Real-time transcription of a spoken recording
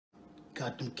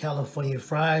Got them California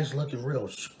fries looking real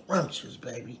scrumptious,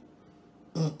 baby.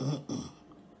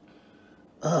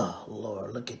 Oh,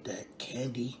 Lord, look at that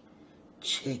candy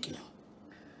chicken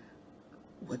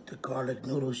with the garlic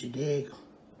noodles, you dig?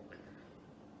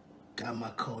 Got my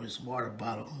coldest water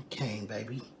bottle. Cane,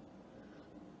 baby.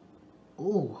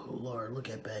 Oh, Lord, look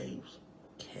at babes.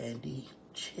 Candy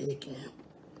chicken.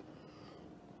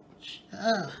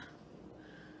 And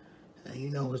you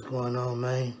know what's going on,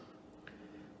 man.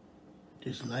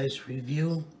 This nice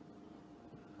review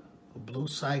of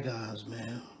BlueSaigons,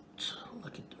 man.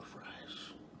 Look at the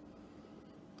fries.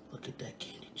 Look at that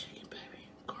candy chicken, baby.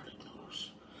 Garlic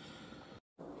noodles.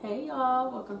 Hey y'all,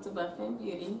 welcome to Beautify and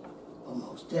Beauty. Well,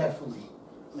 most definitely.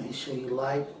 Make sure you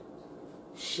like,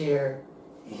 share,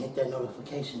 and hit that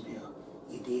notification bell.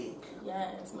 You dig?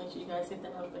 Yes, make sure you guys hit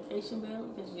that notification bell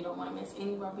because you don't want to miss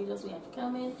any of our videos we have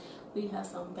coming. We have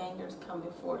some bangers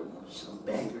coming for you. Some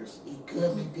bangers. Eat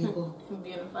good, me people. And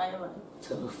beautify your life.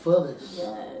 To the fullest.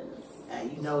 Yes. Hey,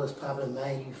 you know it's popping,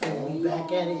 man. You feel me? Back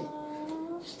at it.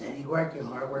 Steady working,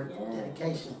 hard work,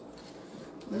 dedication.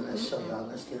 Then let's show y'all.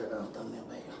 Let's get a thumbnail,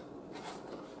 baby.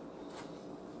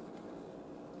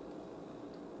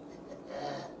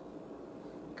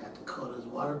 Got the coldest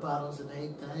water bottles and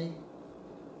everything.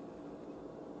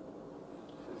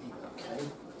 Okay.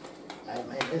 Alright,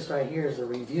 man, this right here is a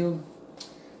review. You know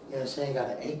what I'm saying? Got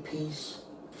an 8-piece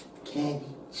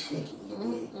candy chicken, you dig?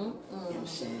 You know what I'm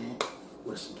saying?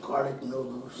 With some garlic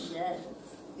noodles. Yes.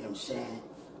 You know what I'm saying?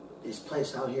 This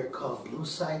place out here called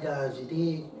BlueSaigon, you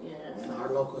dig? Yeah. In our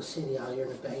local city out here in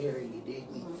the Bay Area, you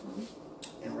dig me?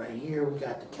 And right here we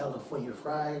got the California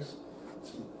fries,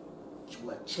 some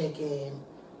chicken,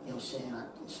 you know what I'm saying?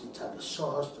 Some type of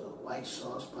sauce, the white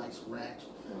sauce, spice ranch.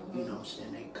 You know what I'm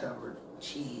saying? They covered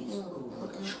cheese,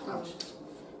 looking scrumptious.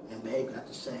 And babe got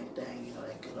the same thing, you know,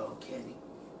 that good old candy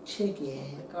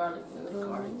chicken. The garlic noodles. The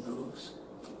garlic noodles.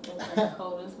 And the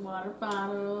coldest water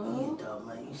bottle. Yeah, dog,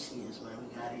 man. You see us, man. We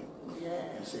got it.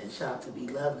 Yeah. I said, shout out to Be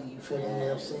Lovely, you feel me? You know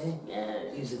what I'm saying?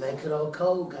 Yes. Using that good old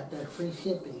code, got that free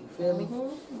shipping, you feel me?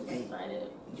 I'm excited.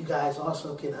 You guys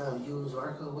also can use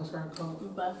our code. What's our code?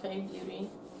 Beautify Beauty.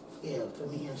 Yeah, for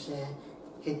me, you know what I'm saying?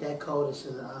 Hit that code, it's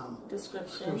in the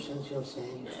descriptions, you know what I'm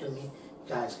saying? You feel me? You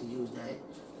guys can use that.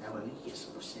 That way we can get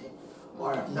some percent.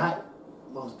 Or if not,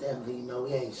 most definitely, you know,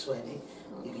 we ain't sweating it.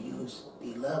 You can use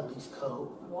Be Lovely's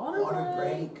code. Water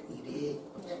break. You did. You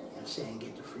know what I'm saying?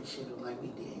 Get the free shipping like we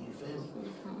did. You feel me?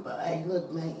 But hey,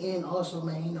 look, man, and also,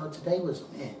 man, you know, today was,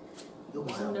 man, it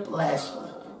was a blast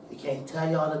one. We can't tell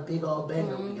y'all the big old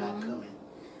banger we got coming.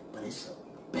 But it's a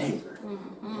banger. You know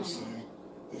what I'm saying?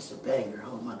 It's a banger. I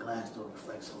hope my glass don't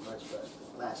reflect so much, but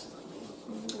glasses I mean.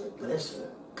 But it's a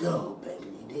good old banger,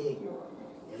 you dig? You know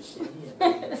what I'm saying? Yeah,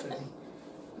 baby, you feel me?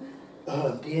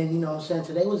 Then, you know what I'm saying,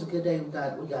 today was a good day. We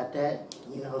got that,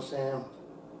 you know what I'm saying?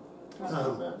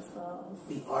 Love sauce.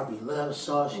 RB Love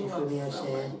Sauce, you feel me, what I'm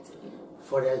saying?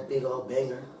 For that big old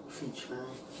banger featuring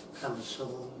coming soon,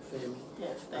 you feel me?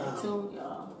 Yes, stay tuned,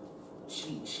 y'all.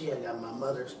 She had got my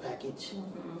mother's package,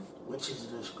 which is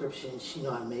the description. She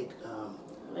know how to make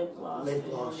lip gloss, you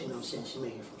know what I'm saying? She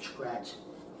make it from scratch. You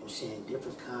know what I'm saying?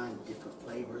 Different kind, different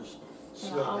flavors.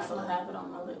 And I also have it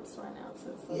on my lips right now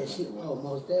too. So yeah,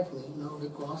 most definitely. You know,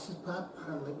 lip gloss is pop.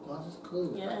 Her lip gloss is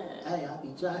cool. Yeah. Hey, I be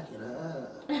jocking.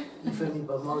 You feel me?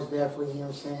 But most definitely, you know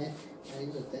what I'm saying? Hey,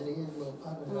 look, that is a little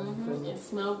popular. You feel me? It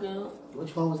smells good.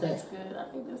 Which one was that? That's good. I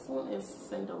think this one is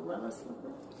Cinderella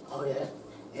slipper. Oh yeah.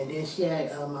 And then she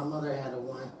had my mother had a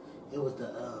one. It was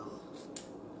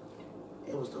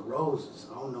the roses.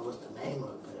 I don't know what's the name of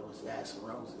it, but it had some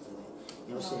roses in it.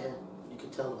 You know what I'm saying? You can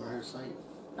tell them her site.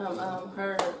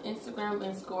 Her Instagram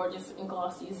is gorgeous and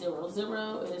glossy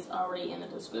 00. It is already in the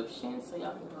description, so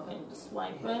y'all can go ahead and just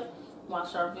swipe up,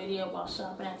 watch our video while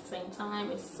shopping at the same time.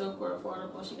 It's super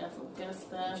affordable. She got some good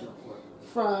stuff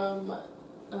from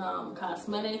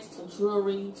cosmetics to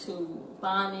jewelry to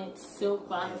bonnets, silk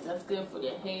bonnets that's good for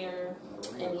your hair,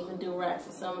 and even do-rags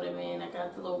for some of them. And I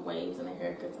got the little waves and the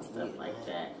haircuts and stuff like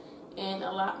that, and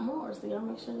a lot more. So y'all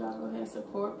make sure y'all go ahead and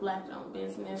support Black-owned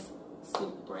business.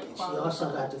 Super great quality. She also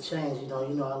got the chains, you know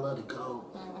I love the gold.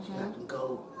 She got the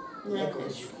gold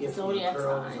necklace you give for your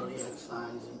girls, zodiac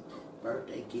signs, and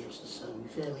birthday gifts and stuff, you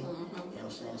feel me? You know what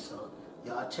I'm saying? So,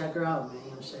 y'all check her out, man, you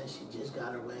know what I'm saying? She just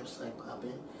got her website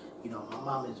popping. You know, my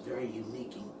mom is very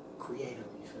unique and creative,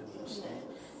 you feel me? You know what I'm saying?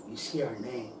 You see her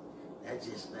name, that's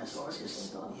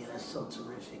so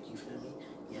terrific, you feel me?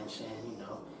 You know what I'm saying? You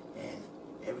know, and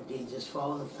everything just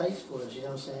fall into place for us, you know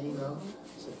what I'm saying? You know,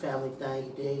 it's a family thing,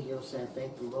 you dig, you know what I'm saying?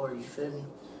 Thank the Lord, you feel me?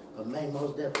 But man,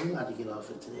 most definitely, we about to get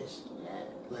off into this. Yeah.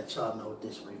 Let y'all know what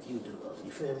this review do, you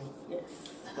feel me? Yes.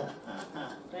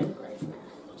 Very great.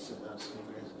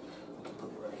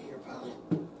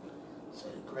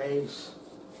 praise.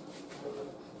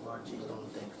 Lord Jesus, I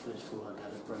want to thank you for this food I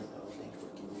got in front of me. I want to thank you for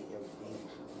giving me everything.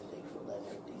 I want to thank you for letting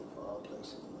everything fall in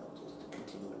place. And, just to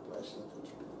continue the blessings that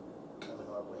you've been coming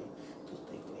our way. Just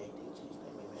thank you for everything in Jesus'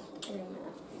 name.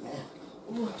 Amen. Amen.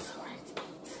 Amen. Ooh, I'm sorry to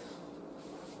eat.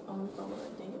 I'm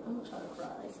gonna try the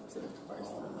fries since it's the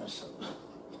first time. Mess up.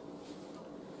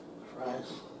 Fries.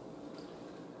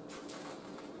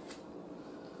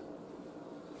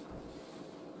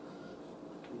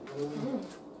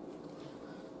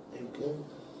 They good.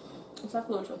 It's like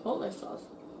a little chipotle sauce.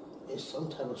 It's some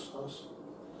type of sauce.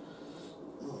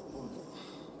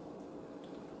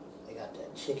 They got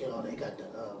that chicken, or they got the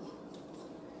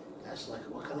that's like,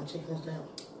 what kind of chicken is that?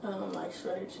 Like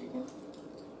shredded chicken.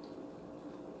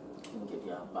 Let me give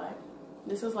y'all a bite.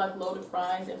 This is like loaded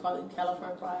fries. They call it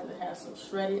California fries. It has some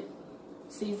shredded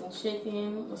seasoned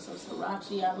chicken with some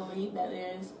sriracha, I believe that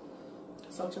is.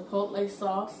 Some chipotle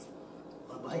sauce.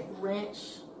 A bite.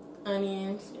 Ranch,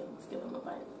 onions. Yeah, let's give them a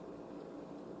bite.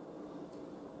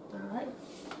 All right.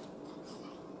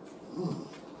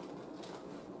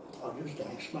 Oh, this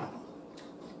thing smelling.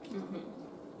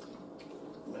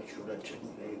 Make sure that chicken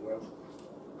is well.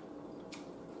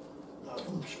 No,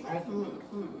 smacking.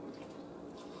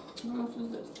 How much is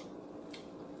this?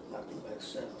 Nothing like $7, $6.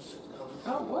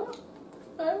 Oh, what?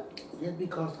 Okay. It'd be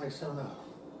cost like $7.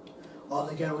 All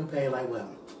together we pay like what?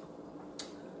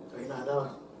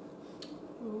 $39.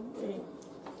 Okay.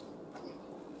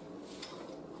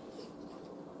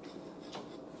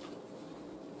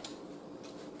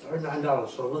 $39,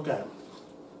 so look at it.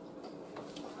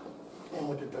 And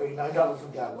with the $39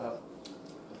 we got, well,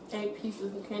 8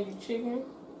 pieces of candied chicken.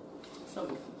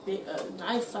 Some big,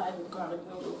 nice size of garlic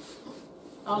noodles.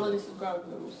 All of this is garlic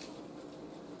noodles.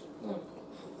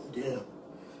 Yeah,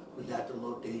 we got the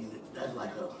little thing that's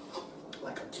like a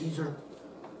teaser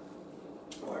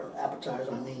or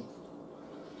appetizer. I mean,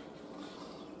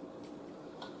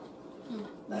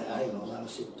 I ain't gonna let me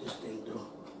see what this thing do.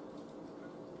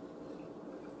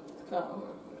 So,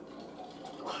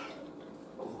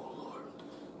 oh Lord,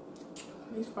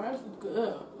 these fries are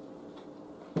good.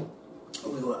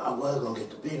 I was gonna get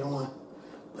the bigger one,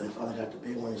 but if I got the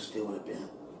big one, it still would have been,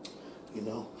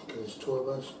 because it's 2 of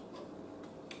us.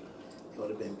 It would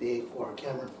have been big for our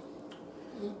camera.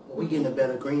 But we getting a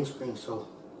better green screen, so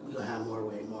we're gonna have more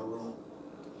room.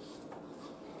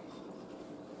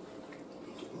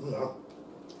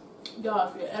 Y'all,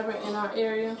 if you're ever in our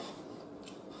area,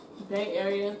 Bay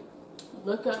Area,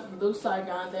 look up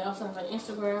BlueSaigon. They also have an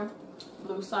Instagram,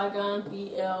 BlueSaigon,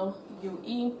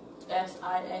 BlueSaigon.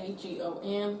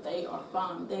 They are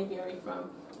bomb. They vary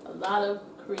from a lot of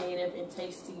creative and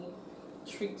tasty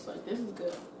treats. Like, this is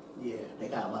good. Yeah, they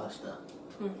got a lot of stuff.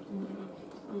 I'm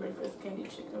ready for this candy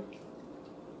chicken.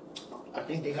 I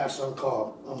think they got something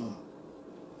called,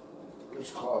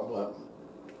 it's called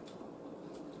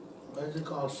what is it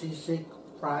called? Seasick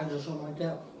fries or something like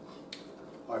that?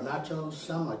 Or nachos,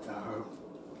 something like that, I heard.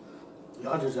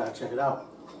 Y'all just gotta check it out.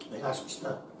 They got some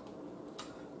stuff.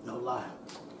 No lie.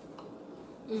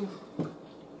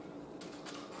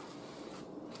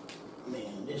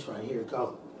 Man, this right here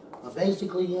go. But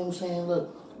basically, you know what I'm saying? Look,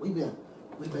 we've been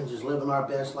just living our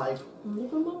best life.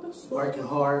 Working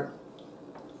hard.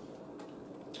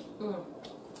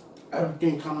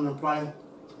 Everything coming in play.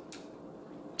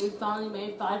 We finally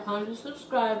made 500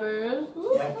 subscribers.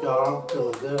 Yeah, y'all.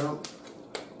 Feeling good.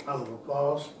 Round of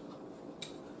applause.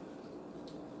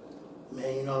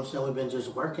 Man, you know what I'm saying? We've been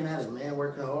just working at it, man.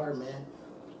 Working hard, man.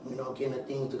 Getting the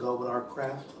things to go with our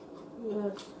craft. Yeah. You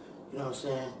know what I'm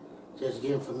saying? Just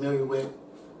getting familiar with.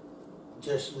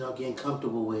 Just, getting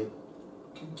comfortable with.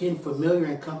 Getting familiar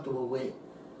and comfortable with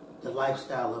the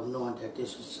lifestyle of knowing that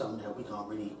this is something that we're going to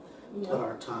really put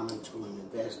our time into and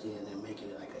invest in and make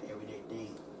it like an everyday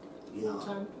thing. It's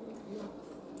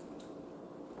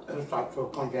like for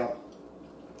come down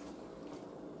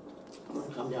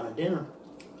to dinner.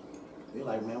 You're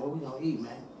like, man, what we gonna eat,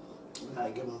 man? We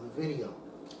gotta give them a video.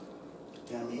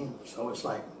 You know what I mean? So it's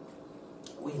like,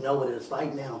 we know what it's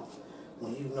like now.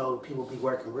 When people be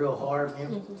working real hard,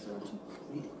 man.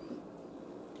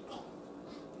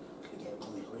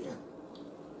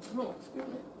 Oh, excuse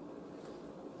me.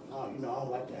 No, I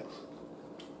don't like that.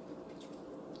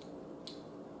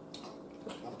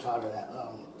 I'm tired of that.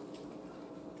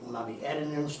 When I be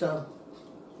editing and stuff,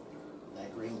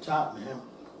 that green top, man.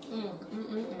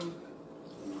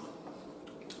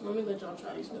 Let me let y'all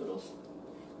try these noodles.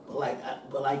 But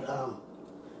like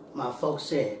my folks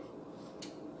said,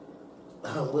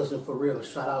 listen, for real,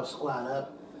 shout out Squad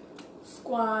Up.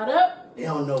 Squad Up. They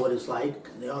don't know what it's like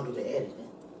because they don't do the editing.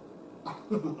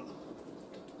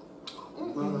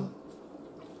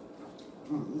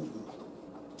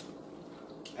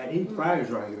 And these fries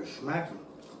right here smacking.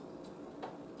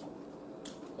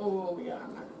 Oh, we got our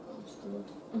microphones too.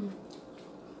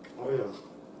 Oh yeah.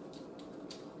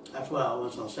 That's what I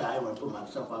was gonna say. I didn't want to put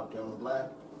myself out there on the black.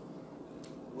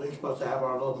 We ain't supposed to have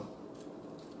our little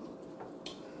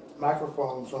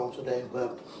microphones on today,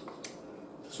 but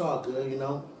it's all good, you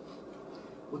know.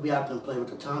 We'll be out there and play with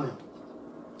the timing.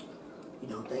 You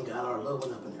know, thank God our little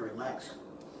one up and relax.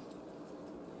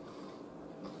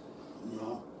 You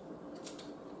know.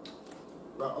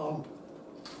 But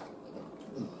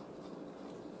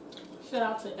shout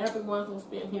out to everyone who's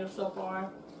been here so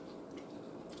far,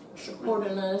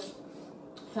 supporting us,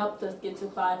 helped us get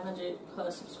to 500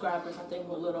 plus subscribers. I think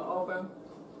we're a little over.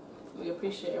 We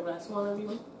appreciate every last one of you.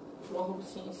 The one who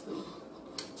seems to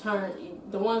turn,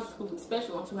 the ones who,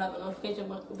 especially ones who have a notification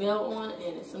bell on,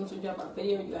 and as soon as we drop our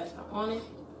video, you guys are on it.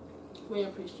 We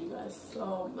appreciate you guys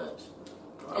so much.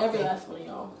 Every last one of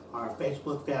y'all. Our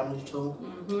Facebook family too.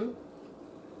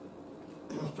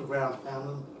 Instagram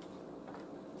family.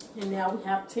 And now we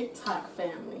have TikTok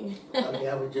family. Oh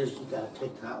yeah, we just got a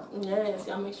TikTok. Yes,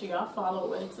 y'all make sure y'all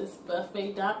follow it. It's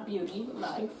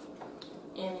buffet.beauty.life.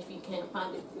 And if you can't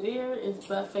find it there, it's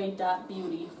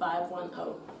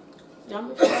buffet.beauty510. Y'all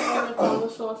make sure y'all follow,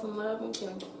 show us some love, and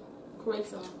can create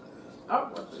some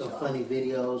artwork. Some funny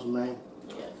videos, man.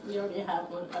 Yes, we already have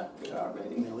one up there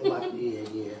already. Man, we might be,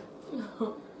 yeah.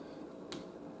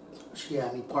 She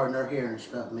had me parting her hair and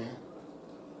stuff, man.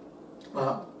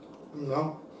 You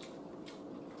know.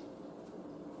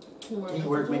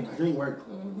 Teamwork makes the dream work.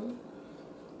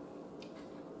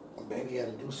 Baby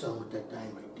had to do something with that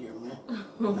thing right there, man.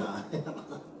 Nah.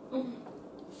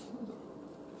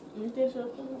 You did your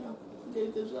thing, you did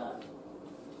a good job.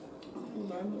 You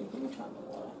learned me from trying to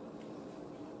water.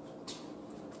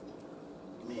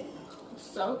 Man.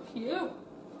 So cute.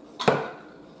 I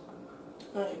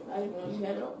didn't know you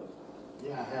had it open.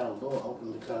 Yeah, I had a door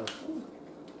open because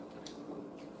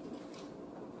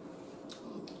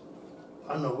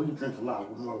I know we drink a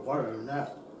lot more water than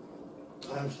that.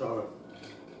 I'm sorry.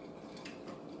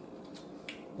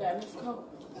 That is cold.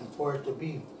 And for it to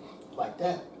be like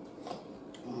that,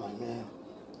 I'm like, man.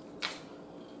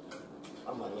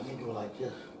 I'm like, let me do it like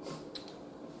this.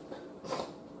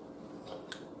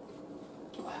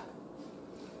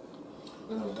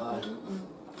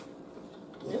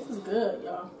 This is good,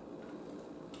 y'all.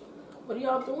 What are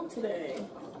y'all doing today?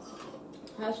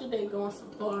 How's your day going so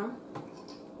far?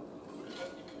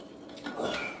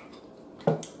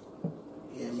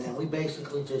 Yeah, man, we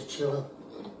basically just chilling,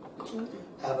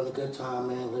 having a good time,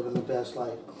 man, living the best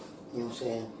life. You know what I'm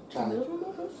saying?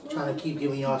 Trying to keep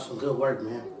giving y'all some good work,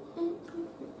 man.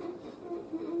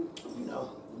 You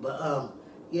know, but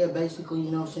yeah, basically,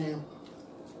 you know what I'm saying?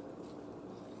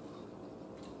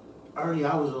 Earlier,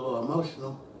 I was a little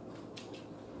emotional.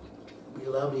 Be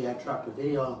lovely, I dropped a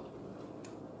video.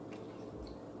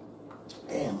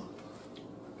 And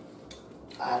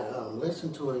I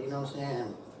listened to it, you know what I'm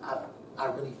saying? I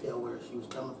really feel where she was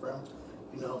coming from.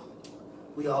 You know,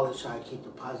 we always try to keep the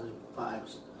positive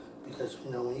vibes. Because, you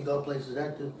know, when you go places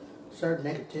that do certain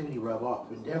negativity rub off.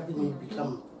 And definitely when you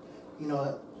become, you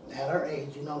know, at her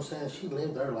age, you know what I'm saying? She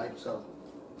lived her life, so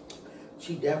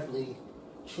she definitely,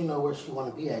 she know where she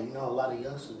want to be at. You know, a lot of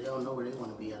youngsters, they don't know where they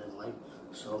want to be at in life.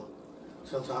 So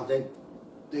sometimes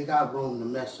they got room to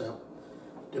mess up,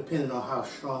 depending on how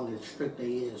strong and strict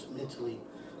they is mentally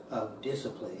of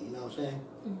discipline. You know what I'm saying?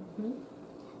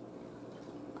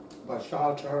 But shout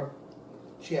out to her.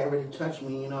 She had really touched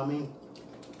me, you know what I mean?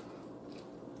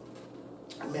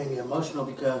 It made me emotional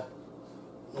because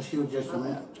when she was just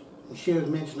when she was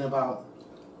mentioning about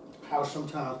how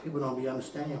sometimes people don't be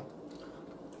understanding.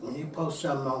 When you post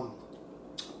something on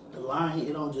the line,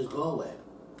 it don't just go away.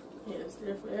 Yeah, it's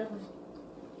there forever.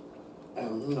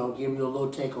 And, you know, give you a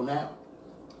little take on that.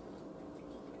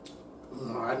 You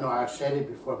know I said it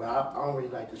before, but I don't really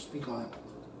like to speak on it.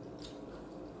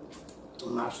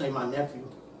 When I say my nephew,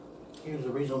 here's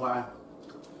the reason why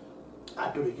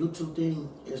I do the YouTube thing.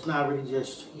 It's not really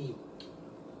just he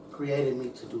created me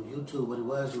to do YouTube. What it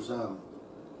was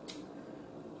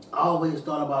I always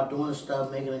thought about doing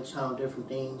stuff, making it sound different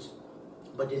things.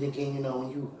 But then again, you know, when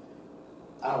you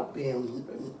out being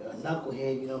a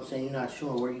knucklehead, you know what I'm saying, you're not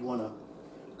sure where you want to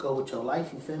go with your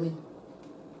life, you feel me?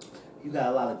 You got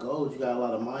a lot of goals, you got a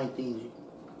lot of mind things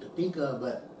to think of,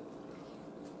 but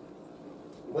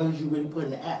what did you really put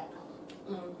in the act?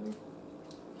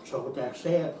 So with that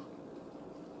said,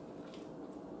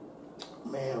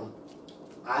 man,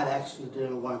 I actually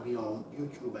didn't want to be on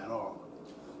YouTube at all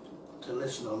to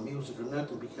listen to music or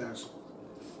nothing because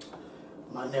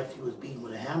my nephew was beaten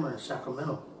with a hammer in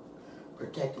Sacramento,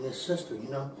 protecting his sister, you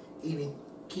know, even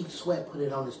Keith Sweat put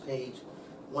it on his page.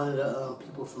 One of the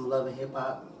people from Love and Hip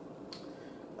Hop.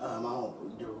 I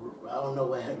don't know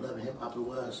what Love and Hip Hop it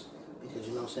was, because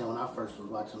you know what I'm saying, when I first was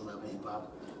watching Love and Hip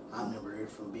Hop, I remember it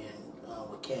from being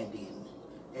with Candy and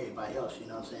everybody else, you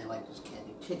know what I'm saying, like this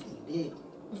Candy Chicken, you dig?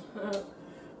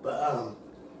 But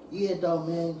yeah though,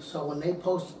 man, so when they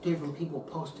posted, different people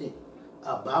posted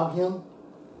about him,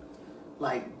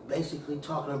 like basically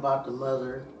talking about the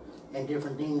mother and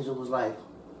different things, it was like,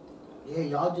 yeah,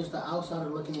 y'all just the outsider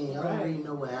looking in, y'all don't really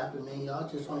know what happened, man, y'all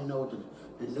just only know what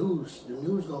the news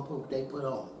gonna put what they put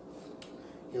on,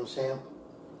 you know what I'm saying?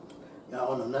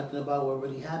 Y'all don't know nothing about what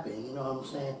really happened, you know what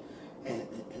I'm saying?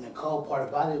 And the cold part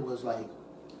about it was like,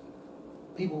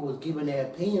 people was giving their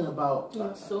opinion about,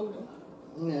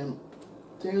 and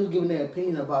they was giving their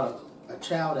opinion about a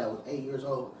child that was 8 years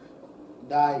old,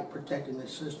 died protecting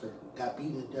his sister, got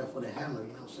beaten to death with a hammer, you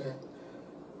know what I'm saying?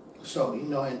 So, you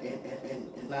know,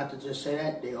 and not to just say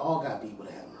that, they all got beat with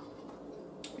a hammer.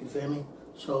 You feel me?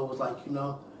 So it was like, you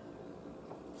know,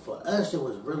 for us it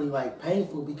was really like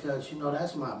painful, because, you know,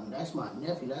 that's my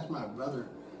nephew, that's my brother,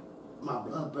 my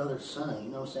blood brother's son, you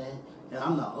know what I'm saying? And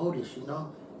I'm the oldest, you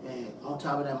know? And on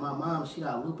top of that, my mom, she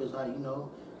got lupus, like, you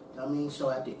know, I mean, so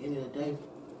at the end of the day,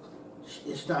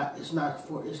 it's not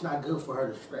good for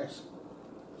her to stress.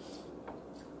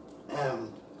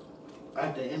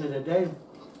 At the end of the day,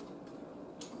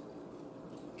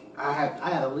 I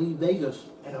had to leave Vegas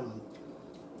and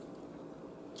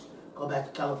go back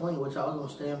to California, which I was gonna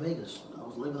stay in Vegas. I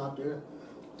was living out there.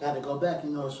 I had to go back, you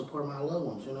know, to support my loved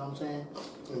ones, you know what I'm saying,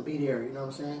 and be there, you know what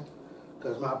I'm saying,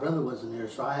 because my brother wasn't there,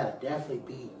 so I had to definitely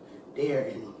be there.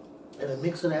 And in the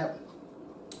mix of that,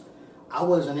 I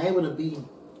wasn't able to be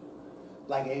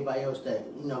like everybody else that,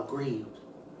 you know, grieved.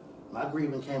 My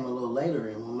grieving came a little later,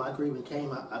 and when my grieving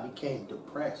came, I became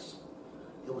depressed.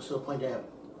 It was to the point that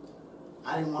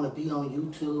I didn't want to be on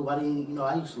YouTube. I didn't, you know,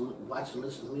 I used to watch and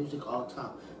listen to music all the time,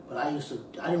 but I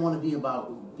didn't want to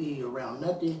be around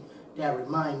nothing that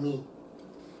remind me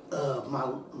of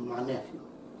my nephew.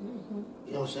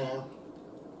 You know what I'm saying?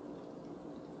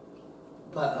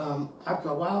 But after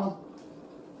a while,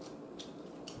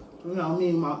 you know, me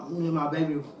and my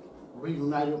baby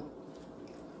reunited.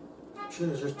 She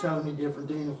was just telling me different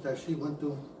things that she went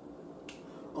through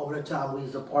over the time we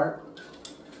was apart,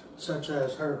 such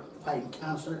as her fighting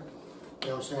cancer, you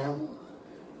know what I'm saying?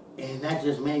 And that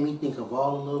just made me think of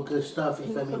all the little good stuff,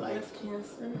 you feel me? Like,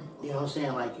 cancer. You know what I'm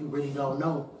saying? Like, you really don't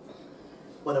know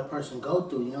what a person go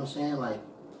through, you know what I'm saying? Like,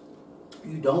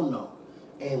 you don't know.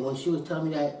 And when she was telling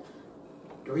me that,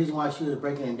 the reason why she was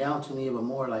breaking it down to me even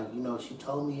more, like, you know, she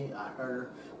told me, I heard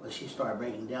her, but she started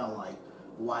breaking down, like,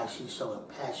 why she's so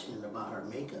passionate about her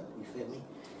makeup, you feel me?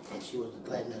 And she was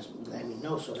letting me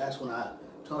know. So that's when I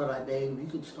told her, like, babe, you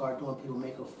could start doing people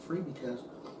makeup for free, because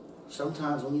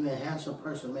sometimes when you enhance a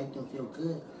person, make them feel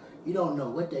good, you don't know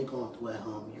what they're going through at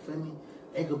home, you feel me?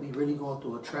 They could be really going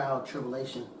through a trial,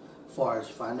 tribulation, as far as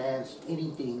finance,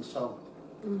 anything. So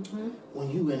when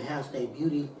you enhance their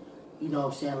beauty, you know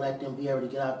what I'm saying, let them be able to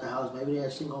get out the house. Maybe they're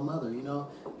a single mother, you know,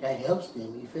 that helps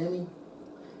them, you feel me?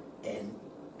 And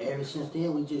ever since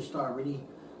then, we just started really,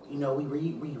 you know, we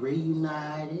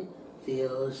reunited.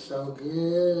 Feels so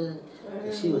good.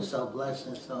 And she was so blessed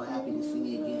and so happy to see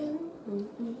me again.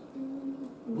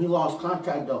 We lost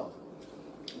contact though,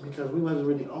 because we wasn't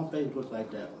really on Facebook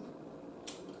like that.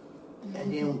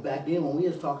 And then back then when we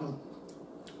was talking,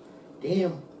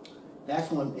 damn,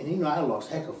 that's when, and you know, I lost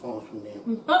heck of phones from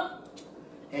them.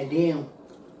 And then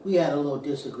we had a little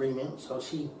disagreement, so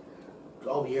she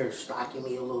over here stalking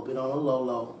me a little bit on a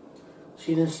low.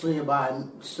 She didn't slid by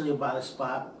the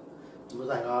spot. It was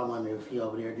like, oh, I wonder if he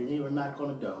over there didn't even knock on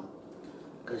the door.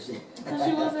 Because she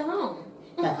wasn't home.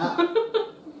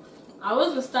 I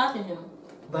wasn't stalking him.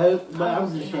 But I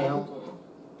was just saying.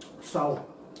 So,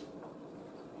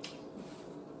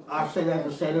 I say that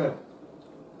to say that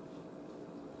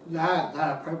God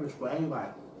got a purpose for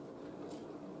anybody.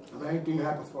 And everything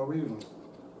happens for a reason.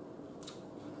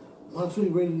 Once we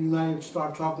really united,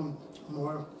 start talking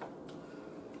more,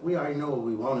 we already know what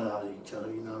we wanted out of each other,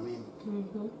 you know what I mean?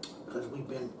 Because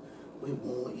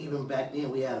even back then,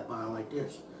 we had a bond like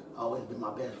this. Always been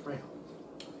my best friend.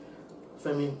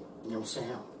 Feel me? You know what I'm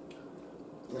saying?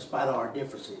 In spite of our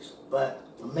differences. But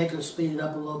make us speed it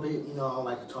up a little bit. You know, I don't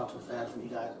like to talk too fast for you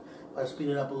guys. But speed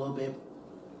it up a little bit.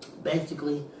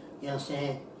 Basically, you know what I'm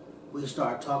saying? We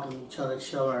started talking to each other,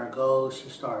 showing our goals. She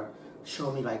started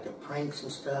showing me like the pranks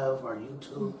and stuff, our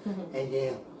YouTube. And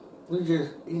then we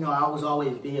just, you know, I was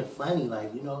always being funny,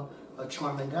 like, you know, a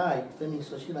charming guy, you feel me?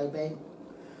 So she like, babe,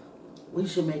 we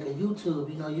should make a YouTube,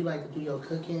 you know, you like to do your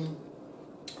cooking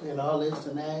and all this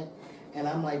and that. And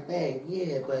I'm like, babe,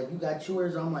 yeah, but you got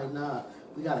yours. I'm like, nah,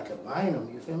 we got to combine them.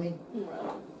 You feel me?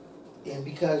 Right. And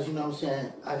because, you know what I'm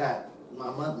saying, I got my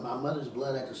mother's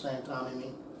blood at the same time in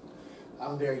me,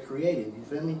 I'm very creative. You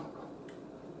feel me?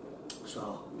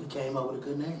 So we came up with a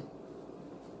good name.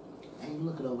 And you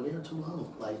looking over there too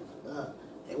long. Like,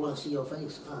 they want to see your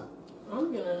face, huh?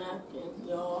 I'm getting a napkin,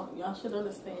 y'all. Y'all should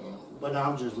understand. But no,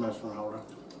 I'm just messing around with her.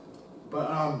 But,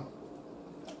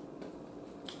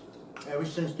 ever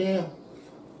since then,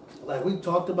 like, we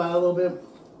talked about it a little bit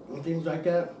and things like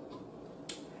that.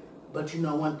 But, you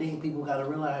know, one thing people got to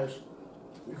realize,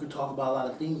 you can talk about a lot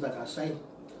of things, like I say,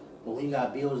 but when you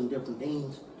got bills and different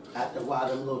things, after a while,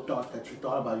 them little thoughts that you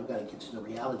thought about, you got to get to the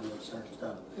reality of certain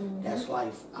stuff. That's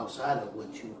life outside of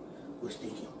what you was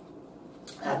thinking.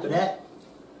 After that,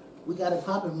 we got it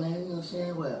popping, man. You know what I'm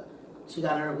saying? Well, she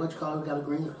got her, what you call it, we got a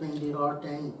green screen, did our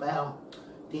thing, bow.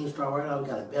 Things start working out. We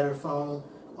got a better phone,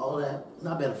 all that.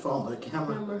 Not better phone, but a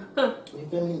camera. You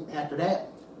feel me? After that,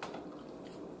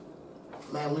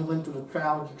 man, we went through the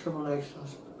trials and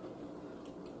tribulations.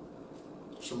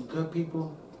 Some good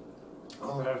people. I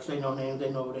don't gotta say no names,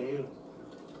 they know who they is.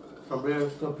 Some real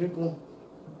good people.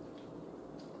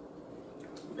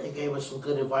 They gave us some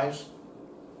good advice.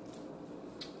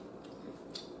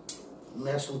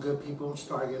 Met some good people,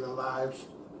 started getting our lives.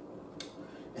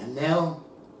 And now,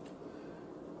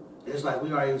 it's like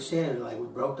we already said, like we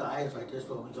broke the ice, like this is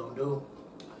what we gonna do.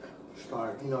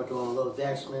 Start, you know, doing little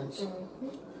investments. You know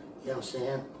what I'm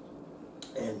saying?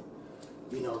 And,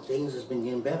 you know, things has been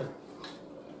getting better.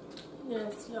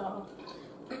 Yes, y'all.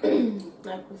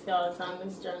 Like we say all the time,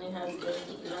 this journey has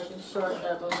been nothing short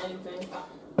of amazing.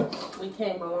 We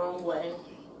came a long way,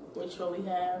 we truly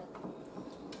have.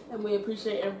 And we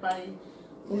appreciate everybody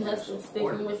who has been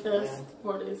sticking with us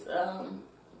for this,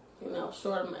 you know,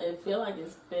 short. I feel like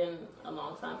it's been a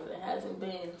long time, but it hasn't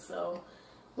been. So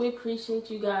we appreciate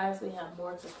you guys. We have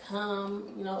more to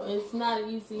come. You know, it's not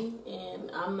easy,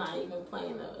 and I'm not even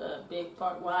playing a big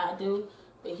part. Well, I do,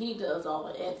 but he does all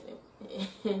the editing.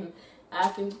 And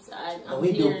I'm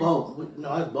we here. do both.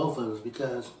 No, it's both of us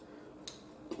because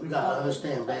we gotta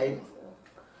understand, babe.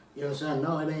 You know what I'm saying?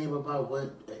 No, it ain't about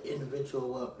what the individual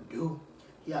will do.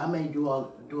 Yeah, I may do a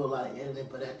lot of editing,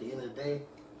 but at the end of the day,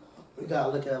 we gotta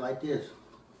look at it like this.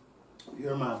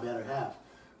 You're my better half.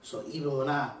 So even when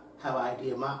I have an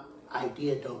idea, my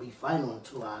idea don't be final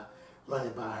until I run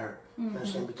it by her. You know what I'm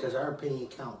saying? Because her opinion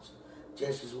counts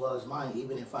just as well as mine,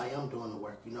 even if I am doing the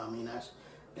work. You know what I mean?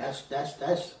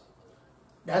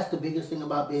 That's the biggest thing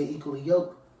about being equally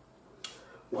yoked.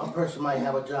 One person might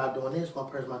have a job doing this, one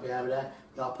person might be having that.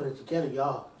 Y'all put it together,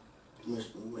 y'all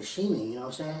machining, you know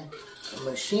what I'm saying? A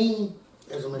machine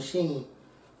is a machine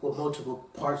with multiple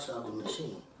parts of the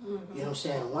machine. You know what I'm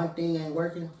saying? One thing ain't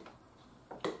working,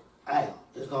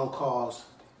 it's going to cause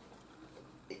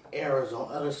errors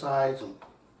on other sides and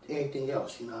everything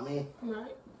else, you know what I mean?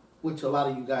 Right. Which a lot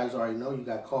of you guys already know. You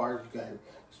got cars, you got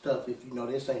stuff. If you know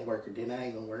this ain't working, then that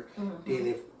ain't going to work. Then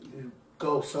if you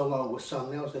go so long with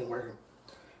something else ain't working,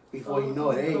 before you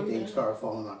know it, everything start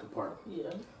falling out the park.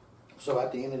 Yeah. So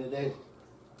at the end of the day,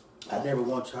 I never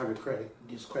want her to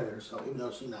discredit herself, even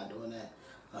though she's not doing that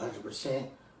 100%.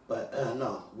 But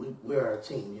no, we're a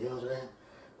team. You know what I'm saying?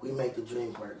 We make the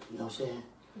dream work. You know what I'm saying?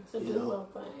 It's a duo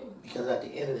thing. Because at the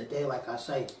end of the day, like I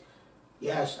say,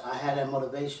 yes, I had that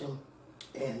motivation,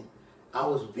 and I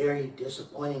was very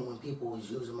disappointed when people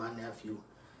was using my nephew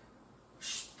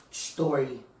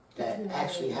story that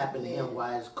actually happened to him,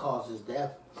 why it caused his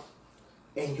death,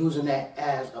 and using that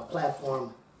as a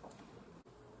platform,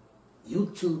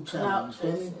 YouTube channel, you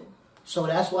feel me? So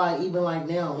that's why even like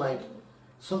now, like,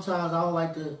 sometimes I don't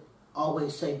like to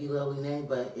always say be lovely name,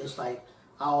 but it's like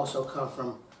I also come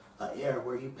from an era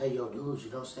where you pay your dues,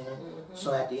 you know what I'm saying?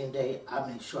 So at the end of the day, I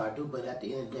make sure I do, but at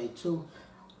the end of the day too,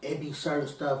 it be certain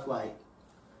stuff like,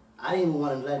 I didn't even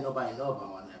want to let nobody know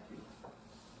about my nephew.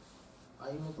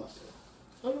 Why you look like that?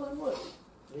 I'm like, what?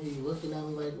 Yeah, you looking at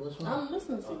me like, what's wrong? I'm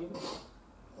listening to you.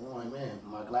 I'm like, man,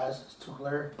 my glasses too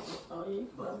blurred. Oh, yeah, you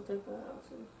can take that out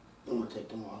too. I'm going to take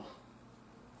them off.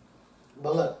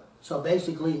 But look, so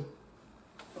basically,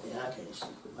 yeah, I can't see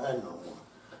I know more.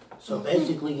 So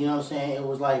basically, you know what I'm saying, it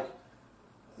was like,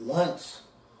 once,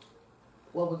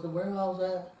 what was the, where I was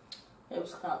at? It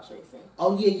was cop chasing.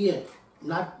 Oh, yeah.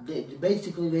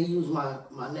 Basically, they used my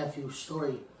nephew's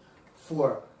story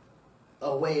for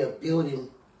a way of building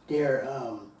their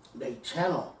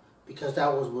channel, because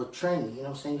that was what trending. You know what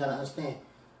I'm saying? You gotta understand.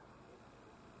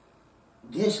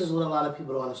 This is what a lot of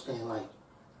people don't understand. Like,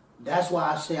 that's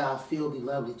why I say I feel Be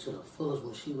Lovely to the fullest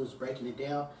when she was breaking it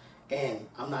down, And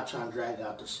I'm not trying to drag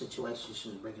out the situation she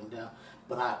was breaking down,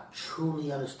 but I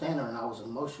truly understand her, and I was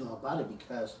emotional about it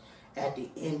because at the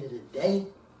end of the day,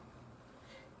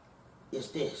 it's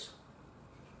this.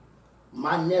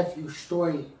 My nephew's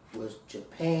story was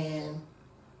Japan,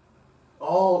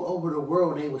 all over the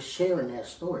world. They were sharing that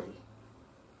story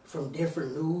from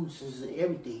different news and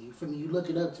everything. You feel me? You look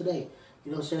it up today.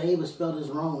 You know what I'm saying? They even spelled his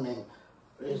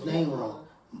name wrong.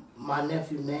 My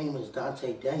nephew's name is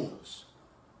Dante Daniels.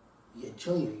 Yeah,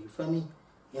 Junior. You feel me? You know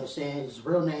what I'm saying? His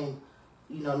real name,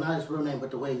 you know, not his real name,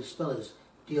 but the way he spelled it is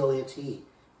D-O-N-T-E.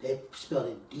 They spelled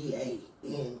it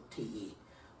D-A-N-T-E.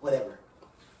 Whatever.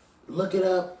 Look it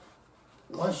up.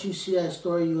 Once you see that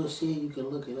story, you'll see it. You can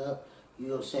look it up. You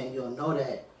know what I'm saying? You'll know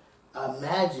that.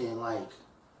 Imagine, like,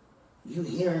 you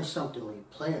hearing something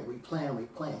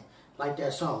replaying. Like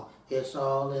that song. It's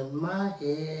all in my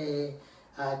head.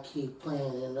 I keep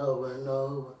playing it over and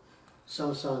over.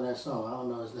 Some song of that song. I don't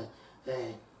know his name.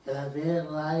 And I feel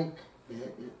like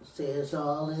it says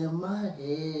all in my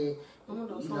head.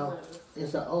 You know,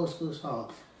 it's an old school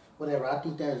song. Whatever. I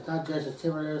think that it's not Justin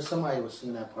Timberlake. Somebody was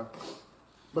singing that part.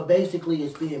 But basically,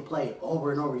 it's being played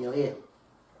over and over in your head.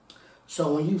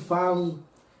 So when you finally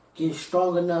get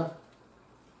strong enough,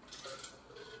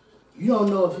 you don't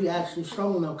know if you're actually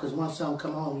strong enough because once something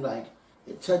come on, you like,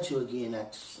 it touch you again,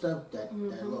 that stuff, that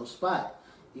little spot.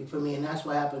 You feel me? And that's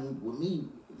what happened with me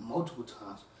multiple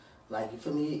times. Like, you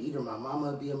feel me? Either my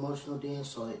mama would be emotional then,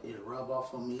 so it'll rub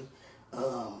off on me.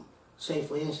 Say,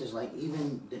 for instance, like,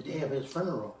 even the day of his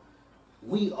funeral,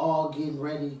 we all getting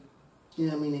ready, you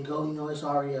know what I mean, to go, you know, it's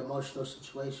already an emotional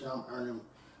situation. I'm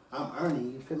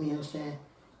earning, you feel me, you know what I'm saying?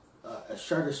 A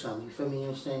shirt or something, you feel me, you know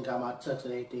what I'm saying? Got my tux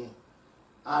and everything.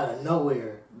 Out of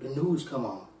nowhere, the news come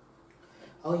on.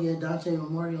 Oh yeah, Dante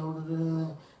Memorial, you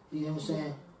know what I'm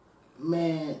saying?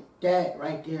 Man, that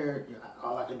right there,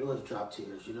 all I could do is drop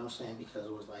tears, you know what I'm saying? Because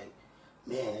it was like,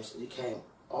 man, it came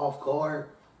off guard.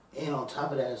 And on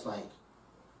top of that, it's like,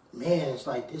 man, it's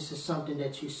like, this is something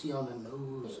that you see on the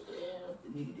news.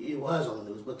 It was on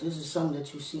the news, but this is something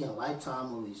that you see in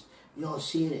Lifetime movies. You don't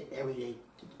see it every day.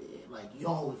 Like, you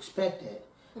don't expect that.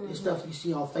 It's stuff you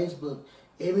see on Facebook,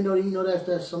 even though you know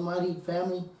that's somebody,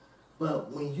 family,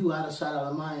 but when you out of sight, out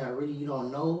of mind, or really you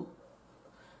don't know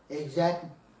exactly,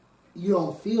 you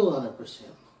don't feel 100%.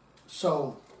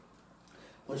 So,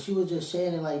 when she was just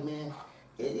saying it, like, man,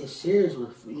 it's serious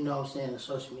with, you know what I'm saying, the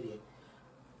social media.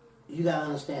 You gotta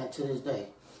understand, to this day,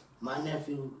 my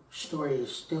nephew's story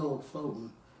is still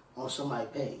floating on somebody's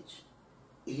page.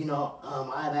 You know,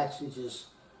 I've actually just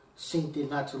seen it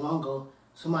not too long ago.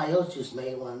 Somebody else just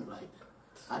made one, like,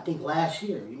 I think last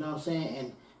year, you know what I'm saying?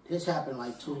 And this happened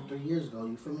like 2 or 3 years ago,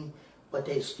 you feel me? But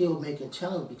they still making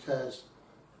channels because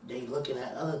they looking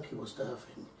at other people's stuff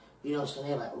and, you know what I'm saying?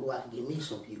 They're like, oh, I can get me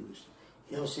some views.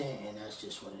 You know what I'm saying? And that's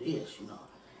just what it is, you know?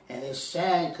 And it's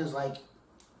sad because, like,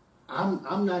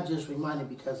 I'm not just reminded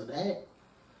because of that.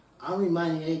 I'm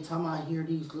reminded every time I hear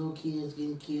these little kids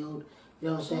getting killed, you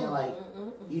know what I'm saying? Like,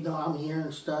 you know, I'm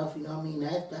hearing stuff, you know what I mean?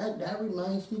 That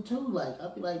reminds me too. Like,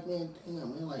 I'll be like, man,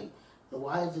 damn, man, like,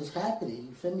 why is this happening?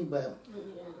 You feel me? But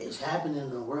it's happening in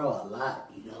the world a lot,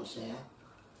 you know what I'm saying?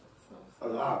 A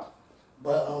lot.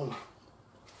 But,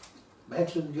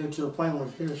 actually, to get to a point where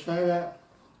she was saying that,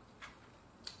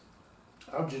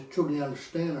 I just truly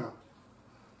understand her.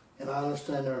 And I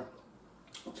understand her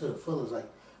to the fullest. Like,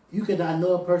 you cannot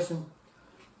know a person,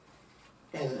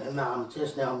 and now I'm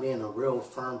just now being a real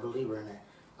firm believer in that.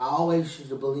 I always used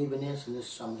to believe in this, and this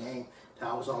is some game that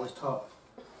I was always taught.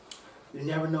 You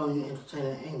never know when you entertain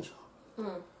an angel. You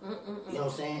know what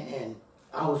I'm saying? And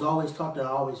I was always taught that. I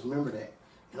always remember that.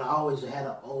 And I always had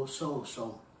an old soul.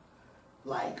 So,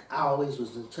 like, I always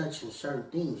was in touch with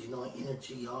certain things, you know,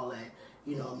 energy, all that,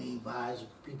 you know what I mean, vibes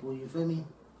with people, you feel me?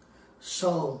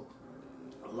 So,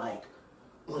 like,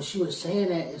 when she was saying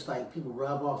that, it's like people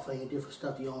rub off on you, different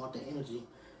stuff, you don't want the energy.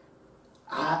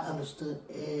 I understood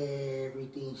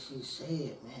everything she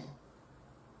said, man.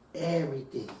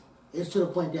 Everything. It's to the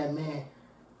point that, man,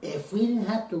 if we didn't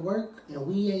have to work and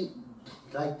we ain't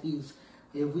like these,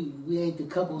 if we ain't the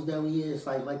couples that we is,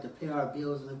 like to pay our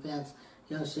bills in advance,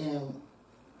 you know what I'm saying,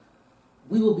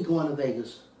 we will be going to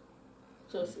Vegas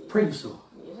pretty soon.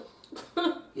 Yep. You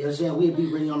know what I'm saying? We'd be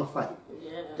ready on the flight.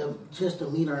 Yeah. Just to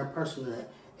meet her in person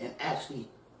and actually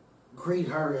greet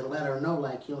her and let her know,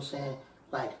 like, you know what I'm saying?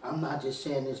 Like, I'm not just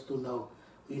saying this through no,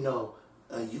 you know,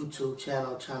 a YouTube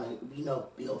channel trying to, you know,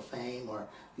 build fame or,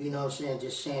 you know what I'm saying,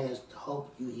 just saying this to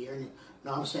hope you hearing it.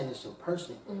 No, I'm saying this in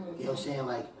person. You know what I'm saying?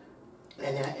 Like,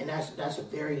 and that's a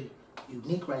very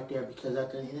unique right there because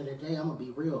at the end of the day, I'm going to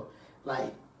be real.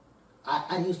 Like,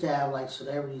 I used to have, like,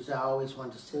 celebrities I always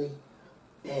wanted to see.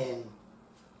 And,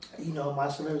 you know, my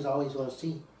celebrities always want to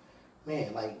see,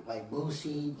 man, like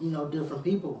Boosie, you know, different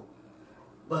people.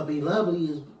 But Be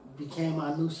Lovely became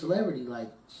my new celebrity.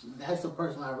 Like, that's the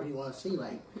person I really want to see.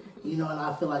 Like, you know, and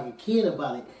I feel like a kid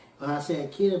about it. When I say a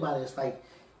kid about it, it's like,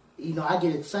 you know, I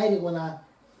get excited when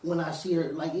I see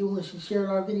her. Like, even when she shared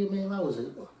our video, man, I was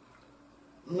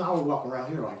walking around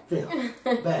here like this,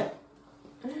 back.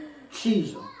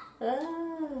 She's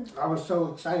I was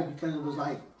so excited because it was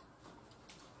like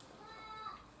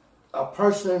a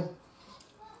person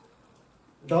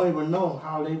don't even know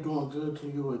how they doing good to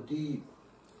you or deed,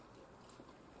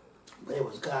 but it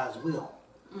was God's will.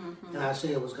 And I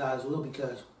say it was God's will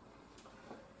because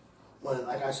when,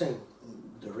 like I say,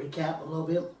 to recap a little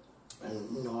bit,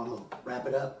 and you know I'm gonna wrap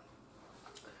it up.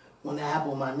 When that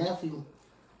happened with my nephew,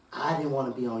 I didn't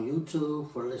want to be on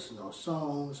YouTube for listening to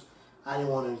songs. I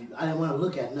didn't want to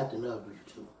look at nothing of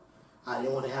YouTube. I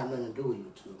didn't want to have nothing to do with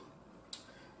YouTube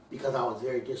because I was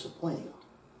very disappointed.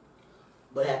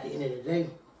 But at the end of the day,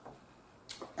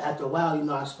 after a while, you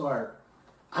know, I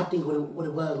think what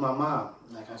it was, my mom,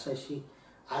 like I said,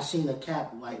 I seen a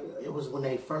cap, like it was when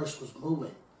they first was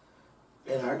moving.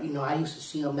 And you know, I used to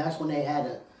see them, that's when they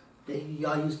had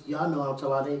y'all know what I'm talking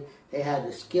about, they had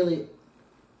the skillet,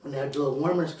 when they do a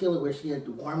warmer skillet where she had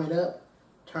to warm it up,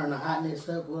 turn the hotness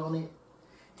up on it,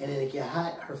 and then it get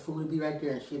hot, her food would be right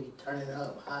there and she'd be turning it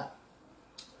up hot.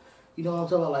 You know what I'm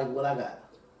talking about, like what I got?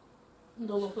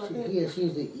 She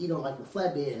used to eat on like a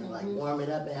flatbed and like warm it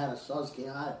up and have the sauce get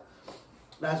hot.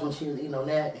 That's when she was eating on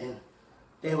that, and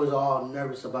they was all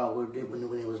nervous about when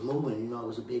it was moving. You know, it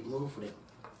was a big move for them.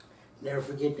 Never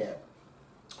forget that.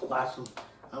 Watch them.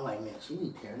 I'm like, man, she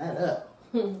be tearing that up.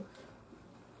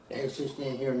 They just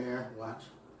stand here and there, watch.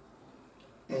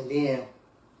 And then,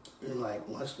 like,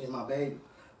 once me and my baby,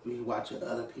 we watching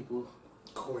other people,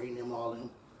 Corey and them all in.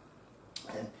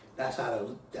 And that's how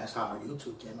our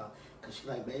YouTube came out. Cause she's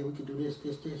like, babe, we can do this.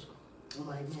 I'm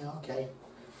like, man, okay.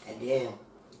 And then,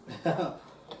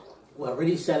 what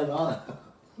really set it all,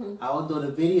 I was doing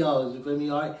the videos, you feel me?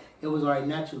 All right, it was already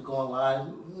natural going live,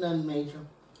 nothing major.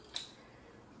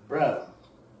 Bruh,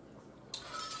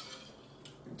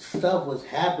 stuff was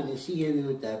happening. She hit me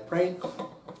with that prank.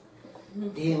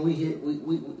 Then we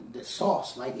hit the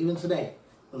sauce. Like even today,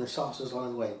 when the sauce is on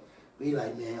its way, we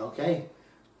like, man, okay.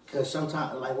 Because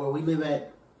sometimes, like where we live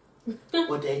at,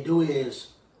 what they do is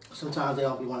sometimes they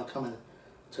don't be want to come in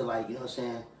to, like, you know what I'm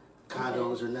saying,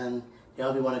 condos or nothing. They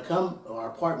don't be want to come, or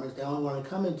apartments. They only want to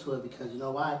come into it because you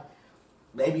know why?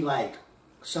 They be like,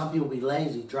 some people be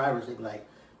lazy drivers. They be like,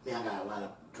 man, I got a lot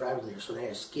of drivers there, so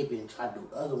they're skipping and try to do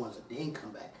other ones and then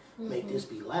come back. Make this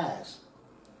be last.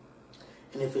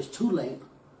 And if it's too late,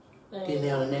 then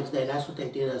they're on the next day. And that's what they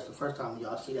did us the first time.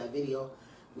 Y'all see that video?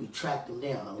 We tracked them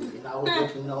down. And I was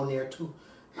looking on there too.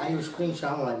 I use a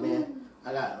screenshot. I'm like, man,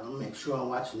 I'm gonna make sure I'm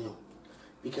watching them.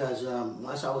 Because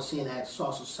once I was seeing that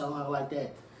sauce was selling out like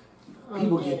that,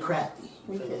 people get crafty.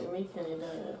 We couldn't wait.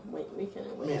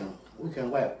 Yeah, we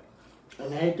couldn't wait.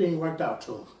 And everything worked out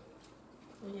too.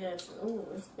 Yes. Ooh,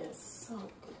 it's been so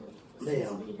good.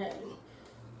 Yeah. We had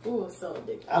it. Ooh, it's so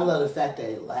addictive. I love the fact that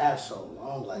it lasts so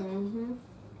long. Like,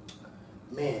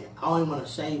 man, I don't even want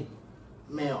to say,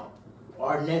 man,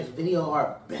 our next video,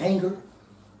 our banger.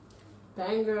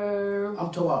 Banger.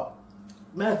 I'm talking about,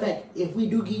 matter of fact, if we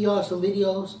do give y'all some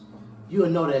videos, you'll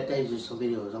know that there's just some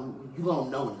videos. You gonna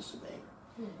know it's a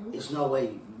banger. It's no way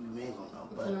you ain't gonna know.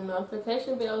 But and the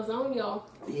notification bell's on, y'all.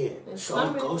 Yeah,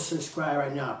 so go subscribe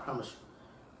right now. I promise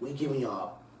you, we giving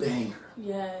y'all a banger.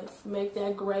 Yes, make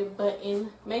that gray button,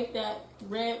 make that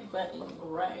red button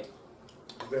gray.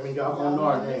 I mean, y'all gonna know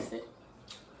our name.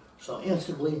 So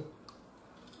instantly,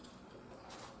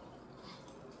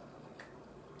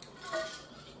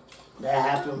 that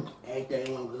happened.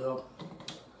 Everything went good.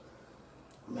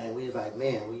 Man, we was like,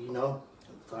 man, we, you know,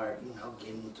 start, you know,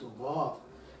 getting into involved.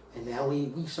 And now we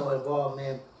so involved,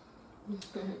 man.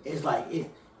 It's like,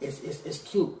 it's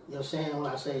cute. You know what I'm saying?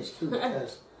 When I say it's cute,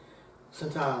 because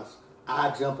sometimes I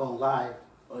jump on live,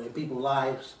 or in people's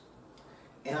lives,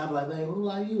 and I'm like, man, who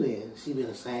live you in? She be in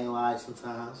the same live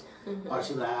sometimes. Or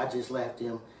she be like, I just left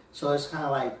them. So it's kind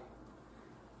of like,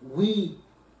 we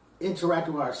interact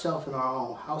with ourselves in our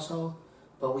own household,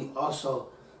 but we also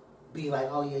be like,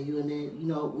 oh yeah, you in there, you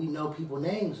know, we know people's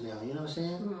names now, you know what I'm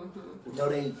saying? We know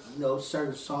they, you know,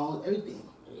 certain songs, everything.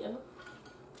 Yep.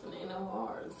 And they know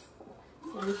ours.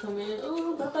 So we come in,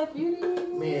 ooh, Beautify Beauty.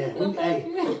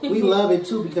 Man, we love it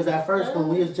too, because at first when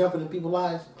we was jumping in people's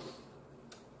lives,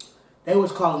 they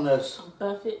was calling us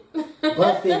Buffett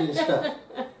and stuff.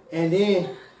 And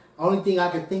then, only thing I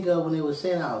could think of when they was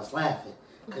saying, I was laughing.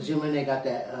 Because you know when they got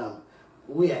that,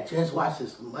 We had just watched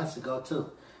this months ago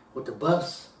too, with the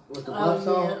buffs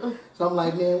on. So I'm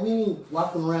like, man, we ain't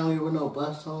walking around here with no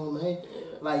buffs on, man. Yeah.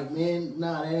 Like, man,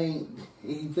 nah, that ain't.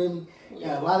 You feel me?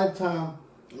 Yeah. And a lot of time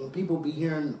when people be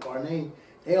hearing our name,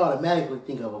 they automatically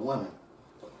think of a woman.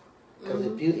 Because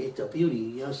it's a beauty,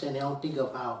 you know what I'm saying? They don't think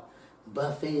of how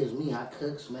buffet is me. I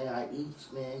cooks, man, I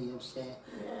eats, man, you know what I'm saying?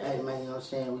 Yeah. Hey, man, you know what I'm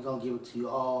saying? We're going to give it to you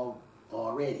all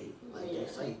already. Like they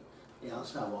say, you know what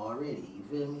I'm saying? Already, you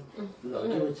feel me? We're going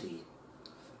to give it to you.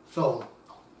 So,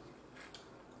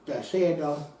 that said,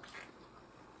 though,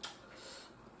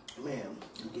 man,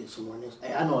 get some more of this.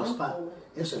 Hey, I know a spot.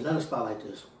 It's another spot like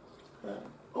this. Matter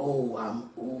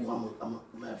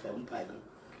of fact, we probably could.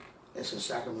 It's in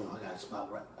Sacramento. I got a spot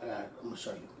right. I'm gonna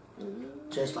show you.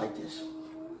 Just like this.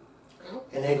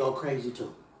 And they go crazy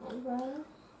too. Alright.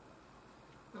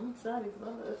 I'm excited because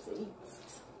I love to eat.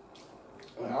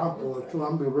 I'm full too.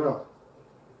 I'm gonna be real.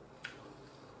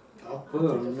 I'm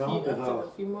full. I took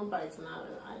a few more bites and I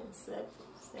didn't set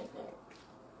that.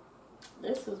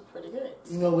 This is pretty good.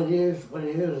 You know what it is? What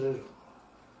it is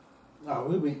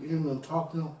we be eating and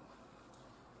talking.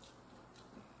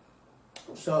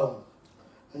 So,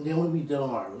 and then we be doing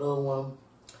our little one,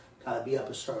 gotta be up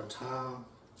a certain time.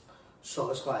 So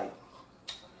it's like,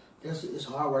 it's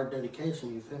hard work,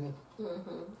 dedication, you feel me?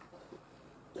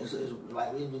 It's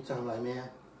like, we be telling like, man,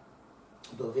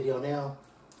 do a video now.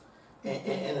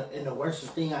 And the worst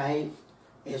thing I hate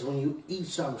is when you eat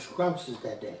something scrumptious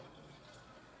that day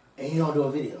and you don't do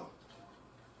a video.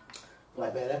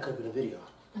 Like, man, that could have been a video.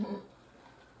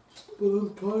 But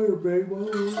I'm tired, babe.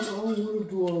 I don't want to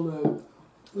do all that.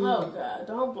 Oh, God,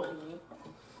 don't blame me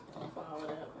for all of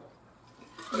that.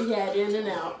 We had in and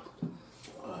out.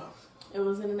 It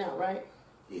was in and out, right?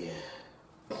 Yeah.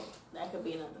 That could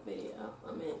be another video.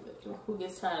 I mean, who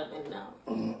gets tired of in and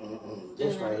out?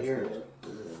 This right here is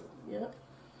good. Yep.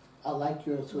 I like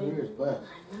yours too, yours, but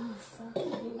I know, so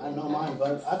I know mine,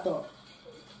 but I thought,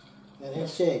 man, that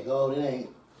shit gold. It ain't.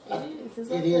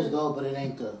 It is gold, but it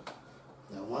ain't the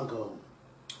one gold.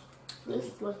 This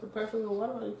is like the perfect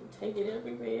water. You can take it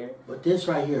everywhere. But this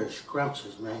right here is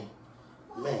scrumptious, man.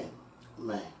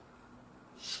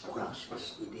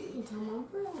 Scrumptious. It is. You talking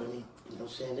about bread? For me, you know what I'm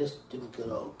saying? This good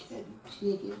old candy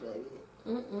chicken, baby.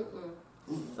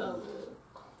 So good.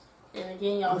 And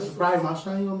again, y'all. I'm surprised my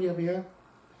son ain't gonna be up here.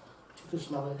 You can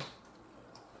smell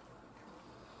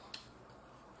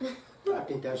it. I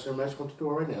think that's something that's going to do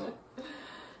right now.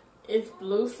 It's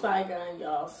BlueSaigon,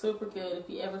 y'all. Super good. If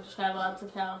you ever travel out to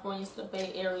California, it's the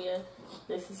Bay Area.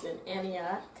 This is in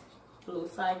Antioch.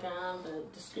 BlueSaigon.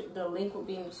 The link will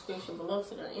be in the description below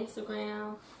to their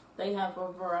Instagram. They have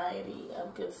a variety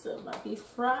of good stuff. Like these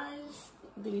fries,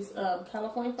 these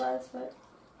California fries, right?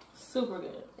 Super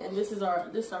good. And this is our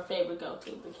favorite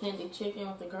go-to. The candy chicken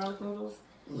with the garlic noodles.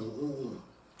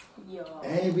 Y'all.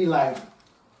 And it'd be like,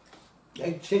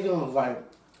 they chicken was like,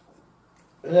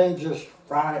 it ain't just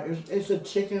fried. It's a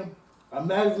chicken.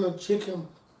 Imagine a chicken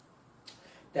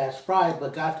that's fried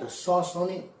but got the sauce on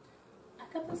it.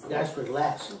 That's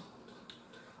relaxing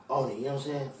on it. You know what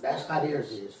I'm saying? That's how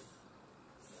theirs is.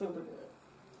 Super good.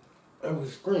 It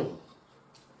was screaming.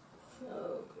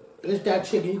 So good. It's that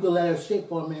chicken. You can let it sit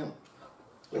for a minute.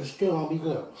 It's still gonna be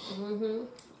good.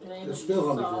 It ain't it's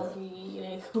still gonna soggy. be good. It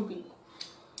ain't gonna be.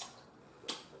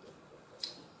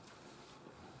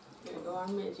 Here go our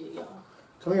midget, y'all.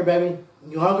 Come here, baby.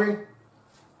 You hungry?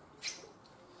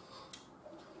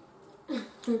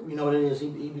 You know what it is?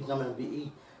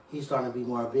 He's starting to be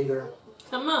more bigger.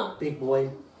 Come on. Big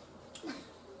boy.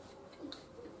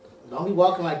 Don't be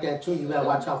walking like that too. You better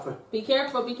watch out for. Be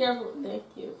careful. Be careful. Thank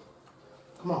you.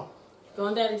 Come on. Go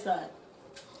on daddy's side.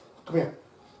 Come here.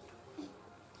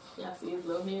 Y'all see his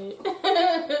little head?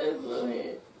 His little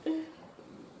head.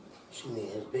 She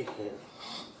needs his big head.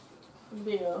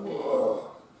 Big old head.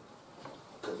 Oh,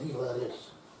 cause he love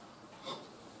this.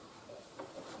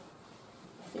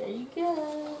 There you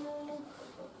go.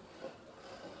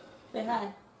 Say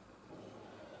hi.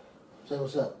 Say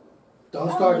what's up.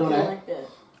 Don't start doing that. Like that.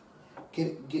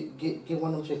 Get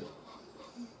one of them chickens.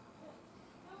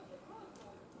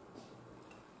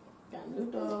 Got a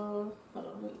new dog. Hold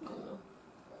on, wait,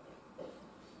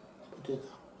 Put this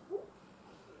down.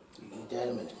 You eat that in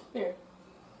a minute. Here.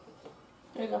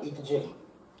 There you go. Eat the chicken.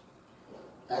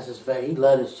 That's his favorite. He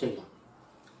loves this chicken.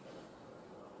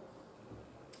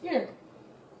 Here.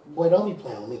 Boy, don't be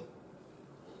playing with me.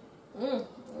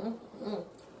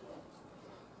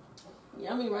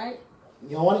 Yummy, right?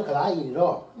 You don't want it because I eat it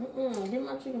all. Give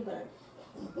my chicken back.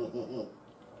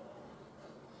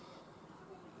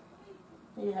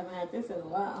 You haven't had this in a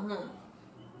while, huh?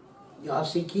 Y'all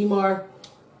see Kemar?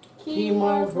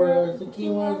 Keymar's World. The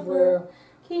Keymar's World.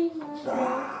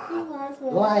 Keymar's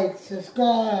World. Like,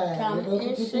 subscribe. Comment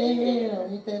and share.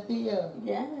 Hit that bell.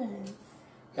 Yes.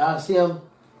 Y'all see him?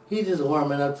 He's just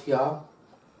warming up to y'all.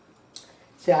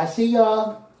 Say, I see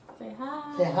y'all. Say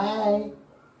hi. Say hi.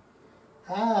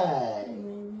 Hi.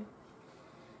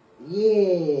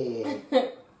 Yeah.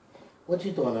 What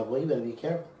you doing up, boy? You better be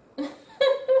careful.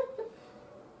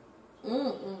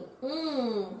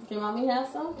 Can mommy have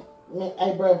some?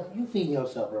 Hey, bro, you feeding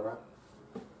yourself, bro.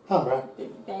 Huh, bro?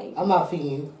 Baby. I'm not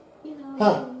feeding you. You know,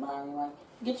 huh?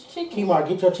 Get your chicken. Kmart,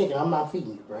 get your chicken. I'm not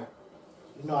feeding you, bro.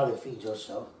 You know how to feed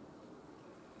yourself.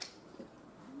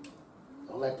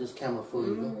 Don't let this camera fool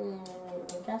you.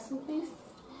 Got some, please?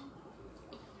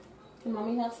 Can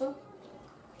mommy have some?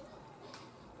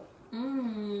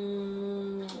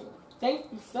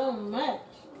 Thank you so much.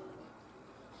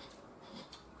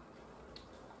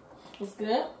 It's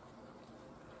good.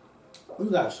 We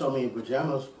got so many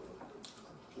pajamas.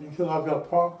 You took off your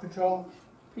Paw Patrol?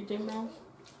 PJ Masks?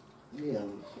 Yeah.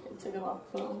 Take it off,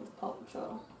 put on Paw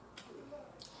Patrol.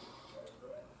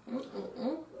 It's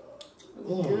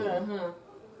good, huh?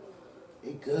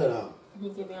 It good, huh? He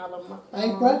give me all of my.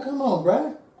 Hey, bro, come on,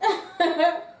 bro.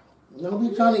 Don't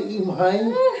be trying to eat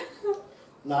mine.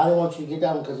 No, I didn't want you to get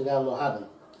that one because it got a little hot in it.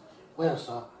 Where,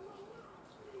 son?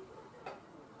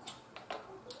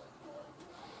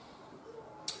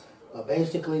 But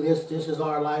basically, this is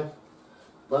our life.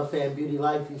 Buffet and beauty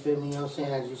life, you feel me? You know what I'm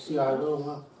saying? As you see our little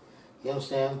one. You know what I'm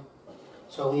saying?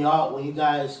 So when you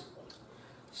guys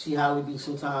see how we be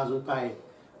sometimes, we probably,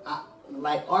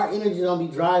 like our energy don't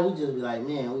be dry, we just be like,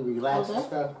 man, we relax and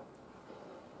stuff.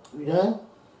 You done?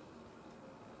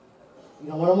 You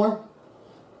don't want no more?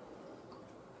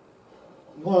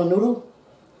 You want a noodle?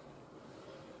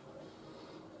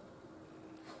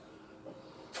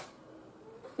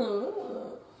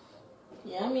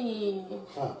 Yummy.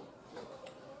 Huh.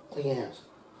 Clean your hands.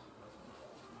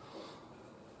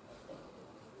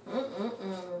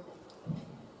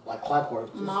 Like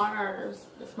clockwork. Mars.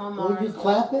 It's my Mars. Are you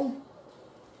clapping?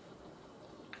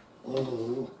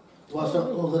 Well,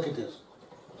 so, oh, look at this.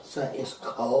 So it's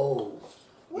cold.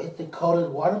 It's the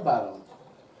coldest water bottle.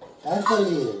 That's what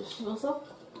it is. You want some?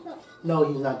 No,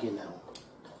 he's not getting that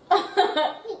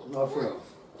one. No, for real.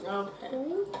 Okay.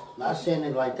 Not saying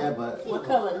it like that, but... What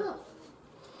color?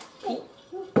 Pink.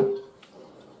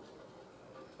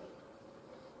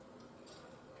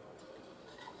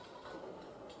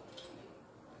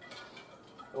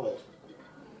 What?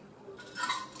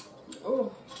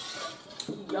 Oh,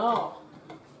 y'all.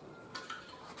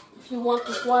 If you want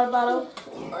this water bottle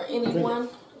or anyone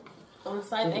on the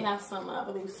site, they have some, I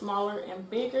believe, smaller and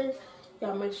bigger.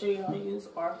 Y'all make sure y'all use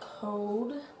our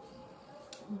code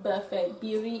Buffet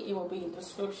Beauty. It will be in the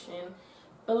description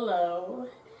below.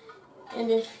 And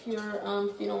if you're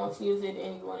if you don't want to use it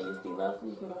and you want to use Be Lovely,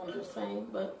 you can go ahead and do the same.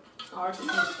 But ours is in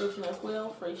the description as well.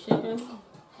 Free shipping.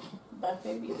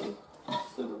 Buffet Beauty.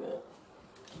 Super good.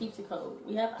 Keeps it cold.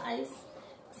 We have ice.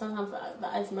 Sometimes the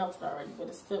ice melted already, but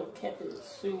it still kept it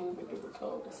super duper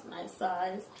cold. It's a nice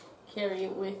size. Carry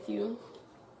it with you.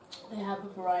 They have a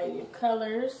variety of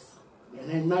colors. And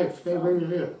they're nice. They're really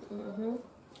good.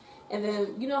 And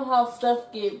then, you know how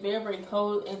stuff get very, very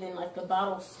cold and then like the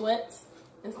bottle sweats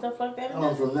and stuff like that? You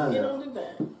don't do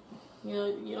that. You know,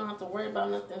 you don't have to worry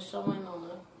about nothing showing on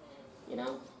the, you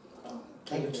know? So,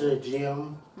 take it to the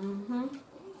gym.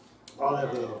 All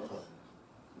that good stuff.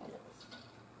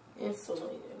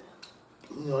 Insulated.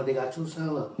 You know, they got two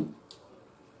sound levels.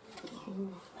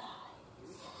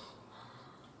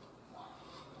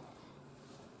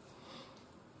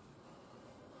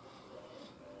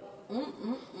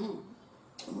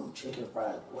 Chicken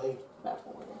fried wait.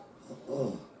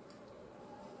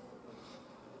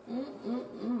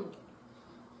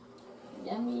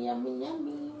 Yummy, yummy,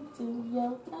 yummy. To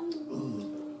your tummy.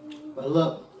 But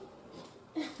look.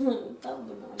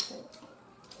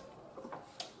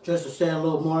 Just to say a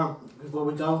little more before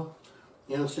we go.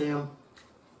 You know what I'm saying?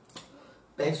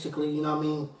 Basically, you know what I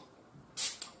mean?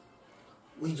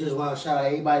 We just want to shout out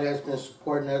everybody that's been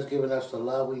supporting us, giving us the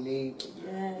love we need.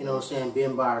 Yes. You know what I'm saying?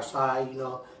 Being by our side, you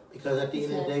know. Because at the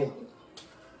end of the day,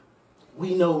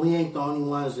 we know we ain't the only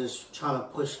ones that's trying to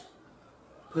push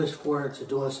forward to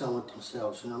doing something with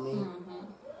themselves. You know what I mean?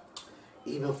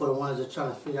 Even for the ones that trying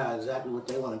to figure out exactly what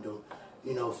they want to do.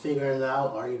 You know, figuring it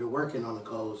out or either working on the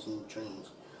goals and dreams.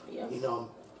 Yep. You know,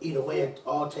 either way, it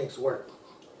all takes work.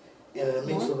 And in the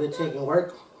mix of it taking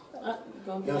work, you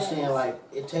know what I'm saying? Like,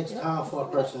 it takes time for a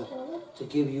person to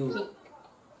give you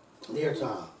their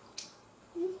time.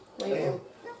 And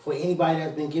for anybody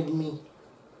that's been giving me,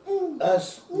 me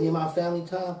and my family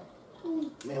time,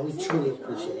 Man, we truly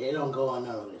appreciate it. It don't go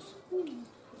unnoticed.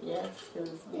 Yes, because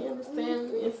we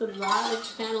understand it's a lot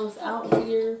of channels out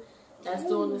here that's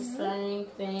doing the same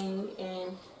thing,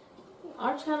 and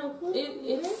our channel,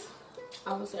 it's,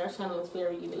 I would say our channel is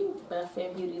very unique.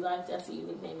 Beautify Beauty Life, that's a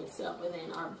unique name itself, and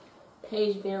then our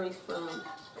page varies from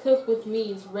cook with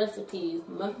me's recipes,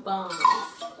 mukbangs,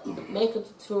 makeup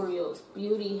tutorials,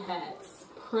 beauty hacks,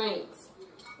 pranks,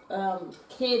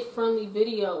 kid-friendly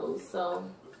videos. So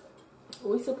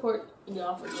we support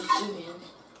y'all for just even,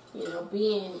 you know,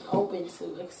 being open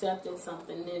to accepting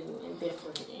something new and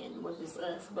different, and which is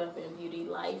us, Beautify Beauty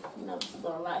Life. You know, this is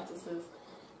our life. This is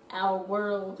our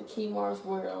world, the Keymar's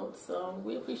world. So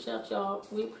we appreciate y'all.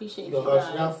 We appreciate you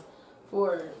guys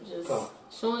for just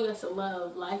showing us the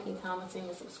love, liking, commenting,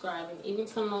 and subscribing, even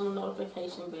turning on the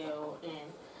notification bell,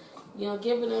 and, you know,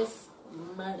 giving us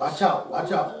much watch out.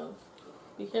 Love.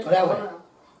 Be careful around.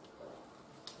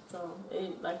 So,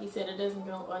 like he said, it doesn't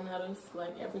go unnoticed.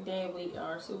 Like, every day we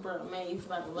are super amazed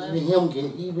by the love.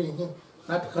 Even him,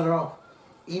 not to cut her off,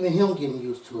 even him getting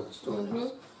used to us doing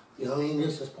this. You know what I mean?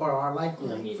 This is part of our life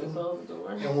now.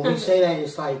 And when we say that,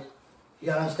 it's like, you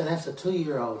gotta understand, that's a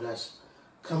 2-year-old that's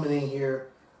coming in here,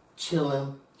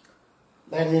 chilling,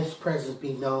 letting his presence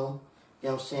be known. You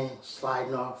know what I'm saying?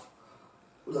 Sliding off.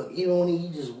 Look, even when he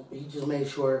just made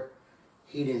sure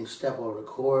he didn't step over the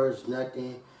cords,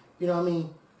 nothing. You know what I mean?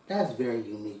 That's very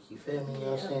unique. You feel me? You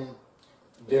know what I'm saying?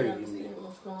 Very unique.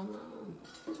 What's going on?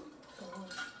 So,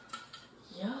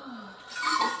 yeah.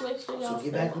 Just make sure y'all. So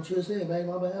get back what you were saying, babe.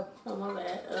 My bad. Oh, my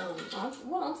bad.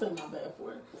 I'm saying my bad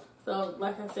for it. So,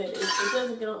 like I said, it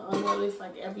doesn't go unnoticed.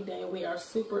 Like, every day we are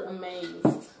super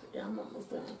amazed. Yeah, I'm almost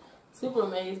done. Super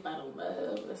amazed by the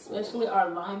love, especially our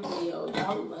Lime videos.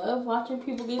 Y'all love watching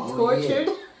people get tortured.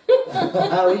 Yeah.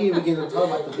 How do you even get to talk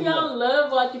about the video? Y'all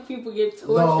love watching people get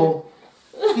tortured. No,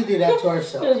 she did that to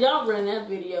herself. Because y'all ran that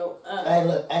video up. Hey,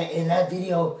 look, in that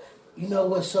video, you know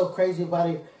what's so crazy about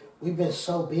it? We've been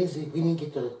so busy, we didn't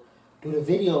get to do the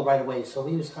video right away. So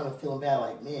we was kind of feeling bad,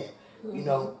 like, man, you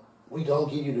know, we don't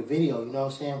give you the video, you know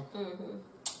what I'm saying?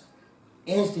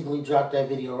 Instantly dropped that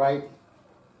video, right?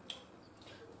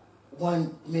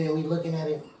 1 minute we looking at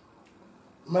it,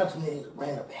 next minute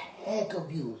ran a heck of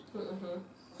views.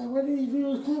 Like, where did these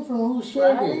views come from? Who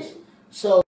shared this?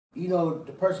 So, you know,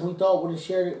 the person we thought would have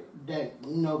shared it, that,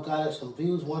 you know, got us some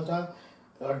views one time,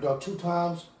 or 2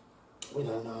 times, we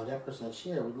don't know, that person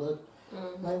shared. We look,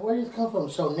 like, where did it come from?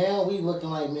 So now we looking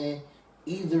like, man,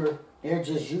 either they're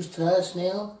just used to us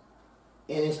now,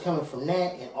 and it's coming from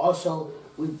that, and also,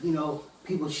 we, you know,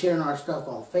 people sharing our stuff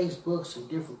on Facebook, some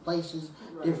different places,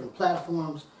 different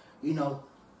platforms, you know,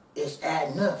 it's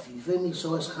adding up, you feel me?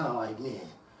 So it's kind of like, man,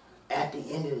 at the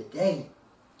end of the day,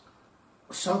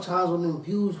 sometimes when them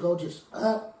views go just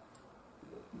up,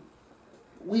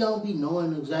 we don't be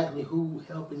knowing exactly who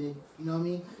helping it, you know what I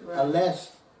mean?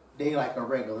 Unless they like a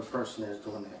regular person that's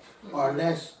doing that. Or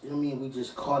unless, you know what I mean, we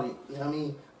just caught it, you know what I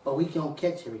mean? But we can't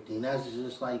catch everything. That's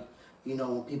just like, you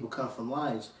know, when people come from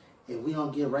lies, if we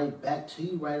don't get right back to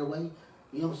you right away,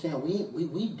 you know what I'm saying?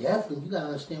 We definitely, you gotta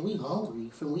understand, we hungry.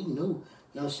 We knew, you know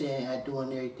what I'm saying, at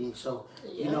doing everything. So,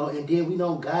 you know, and then we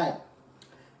don't got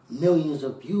millions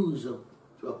of views of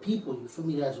people, you feel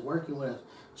me, that's working with us.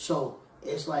 So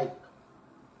it's like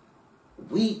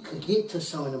we could get to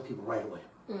some of them people right away.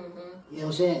 You know what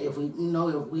I'm saying? If we, you know,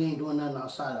 if we ain't doing nothing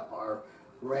outside of our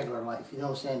regular life, you know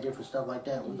what I'm saying, different stuff like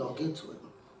that, we don't get to it.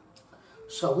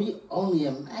 So we only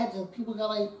imagine people got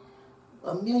like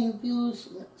 1 million views,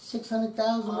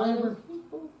 600,000, whatever.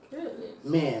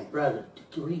 Man, brother,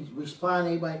 to respond to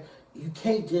everybody, you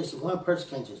can't just, one person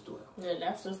can't just do it. Yeah,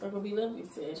 that's just like what B. Lovely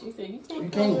said. She said, you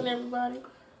can't compliment everybody.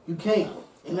 You can't.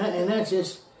 And that's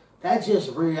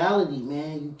just reality,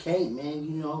 man. You can't, man,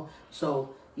 you know.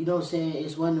 So, you know what I'm saying,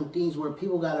 it's one of them things where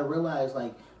people got to realize,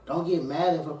 like, don't get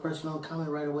mad if a person don't comment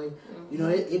right away. You know,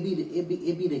 it be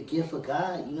the gift of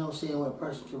God, you know what I'm saying, when a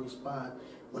person can respond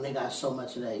when they got so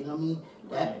much of that, you know what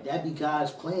I mean? That be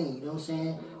God's plan, you know what I'm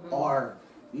saying? Or,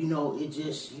 you know, it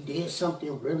just, you did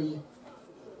something really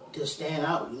to stand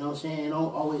out, you know what I'm saying? It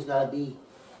don't always got to be,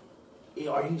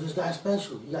 or you just got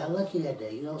special. You got lucky that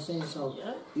day, you know what I'm saying? So,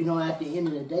 you know, at the end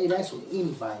of the day, that's with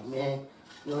anybody, man.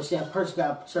 You know what I'm saying? A person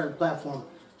got a certain platform,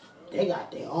 they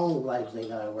got their own lives they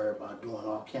got to worry about doing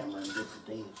off camera and different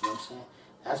things, you know what I'm saying?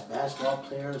 That's basketball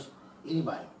players,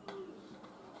 anybody.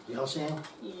 You know what I'm saying?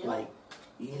 Like,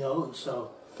 you know,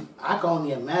 so I can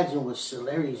only imagine what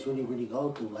celebrities really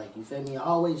go through. Like, you feel me? I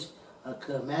always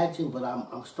could imagine, but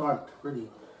I'm starting to really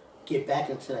get back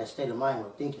into that state of mind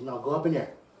where thinking, no, go up in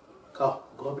there. Go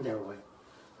up in there, boy.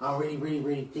 I'm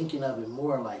really thinking of it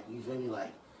more like, you feel me?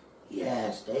 Like,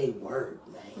 Yes, they work,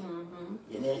 man.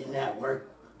 And in that work,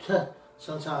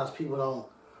 sometimes people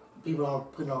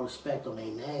don't put no respect on their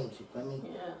names, you feel me?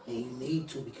 Yeah. And you need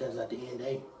to, because at the end of the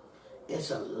day,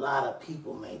 it's a lot of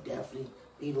people, man. Definitely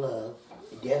be loved.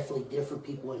 Definitely different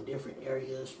people in different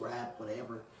areas, rap,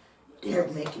 whatever. They're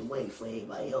making way for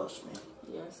everybody else, man.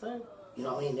 Yes, sir. You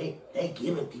know what I mean? They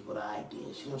giving people the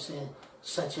ideas, you know what I'm saying?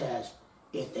 Such as,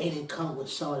 if they didn't come with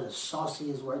some of the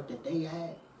sauciest work that they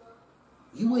had,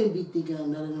 you wouldn't be thinking of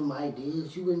none of them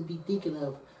ideas. You wouldn't be thinking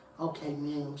of, okay,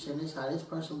 man, I'm saying this how this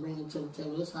person bring it to the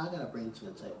table. This how I gotta bring it to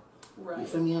the table. Right. You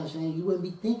feel me? What I'm saying? You wouldn't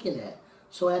be thinking that.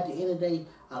 So at the end of the day,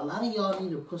 a lot of y'all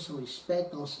need to put some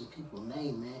respect on some people's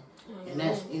name, man. And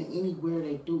that's in anywhere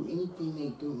they do, anything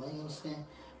they do, man. You know what I'm saying?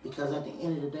 Because at the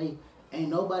end of the day, ain't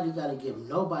nobody gotta give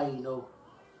nobody no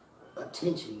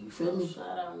attention. You feel me?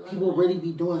 People really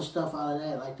be doing stuff out of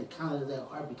that, like the count of that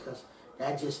art, because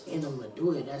that's just in them to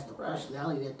do it. That's the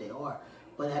personality that they are.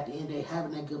 But at the end of the day,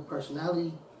 having that good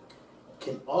personality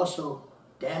can also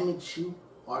damage you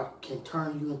or can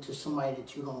turn you into somebody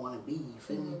that you don't want to be. You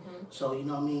feel me? So, you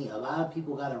know what I mean? A lot of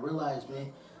people got to realize,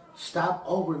 man, stop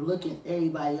overlooking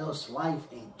everybody else's life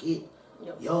and get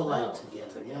your life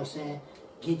together. You know what I'm saying?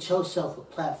 Get yourself a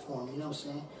platform. You know what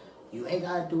I'm saying? You ain't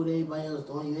got to do what everybody else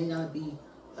doing. You ain't got to be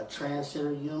a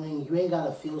trendsetter. You know what I mean? You ain't got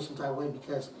to feel some type of way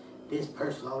because this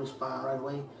person don't respond right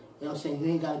away. You know what I'm saying?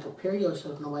 You ain't got to compare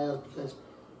yourself to nobody else, because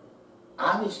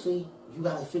obviously you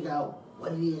got to figure out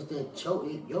what it is that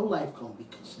your life going to be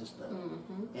consistent of.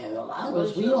 And a lot of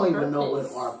us, we don't even know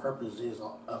what our purpose is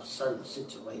of certain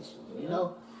situations, you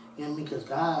know? You know what I mean? Because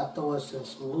God throw us in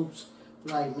some loops.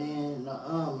 Like, man,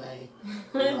 nuh-uh, man.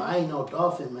 You know, I ain't no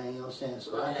dolphin, man, you know what I'm saying?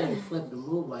 So I can't flip the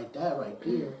move like that right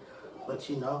there. But,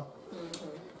 you know,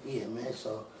 yeah, man.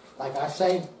 So, like I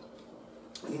say,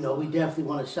 you know, we definitely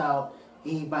want to shout out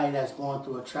anybody that's going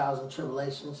through a trials and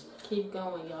tribulations. Keep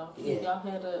going, y'all. Keep y'all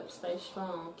head up. Stay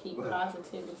strong. Keep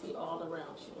positivity all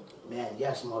around you. Man,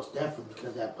 yes, most definitely.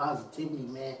 Because that positivity,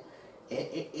 man,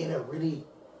 it'll really,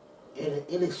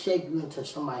 it'll shape you into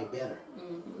somebody better.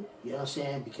 You know what I'm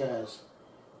saying? Because,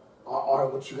 or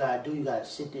what you got to do, you got to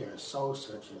sit there and soul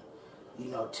search and,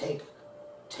 you know, take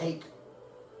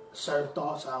certain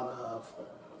thoughts out of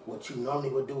what you normally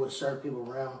would do with certain people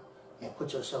around and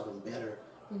put yourself in better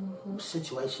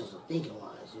situations of thinking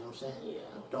wise, you know what I'm saying? Yeah.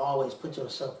 Don't always put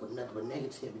yourself with nothing but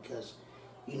negative, because,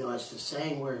 you know, it's the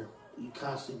same where you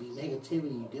constantly be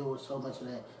negativity, you deal with so much of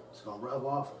that, it's going to rub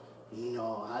off. You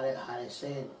know, how they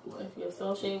said. If you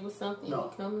associate with something, you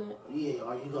become that. Yeah,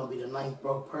 or you going to be the ninth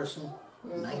broke person,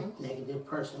 ninth negative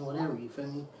person, whatever, you feel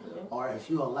me? Yeah. Or if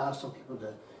you allow some people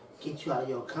to get you out of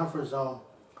your comfort zone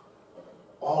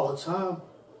all the time,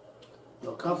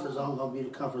 your comfort zone going to be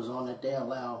the comfort zone that they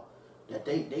allow, that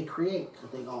they create, because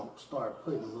they're going to start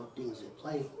putting little things in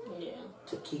play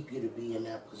to keep you to be in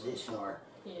that position. Or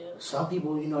some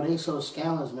people, you know, they so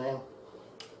scandalous, man.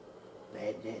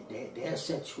 They'll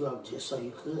set you up just so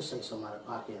you could say something out of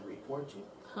pocket and report you.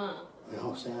 You know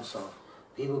what I'm saying? So,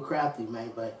 people crafty,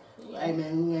 man. But, hey,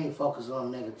 man, we ain't focused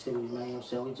on negativity, man. You know what I'm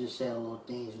saying? We just said little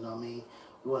things, you know what I mean?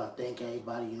 We want to thank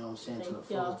everybody, you know what I'm saying, to the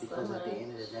fullest, because at the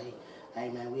end of the day, hey,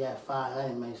 man, we have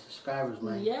 500, man, subscribers,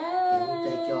 man. And we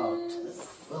thank y'all to the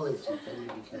fullest, you feel me?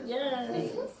 Because,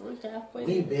 man,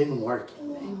 we've been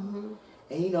working, man.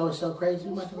 And, you know, it's so crazy.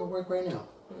 We might to go work right now.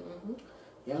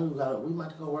 Yeah, we about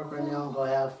to go work right now and go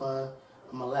have fun.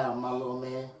 I'm going to allow my little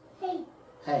man.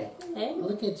 Hey.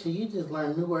 Look at you. You just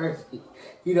learned new words.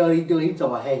 You know what he do? He talking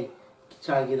about, hey,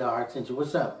 trying to get our attention.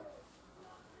 What's up?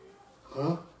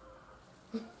 Huh?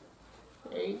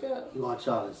 There you go. He wants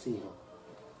y'all to see him.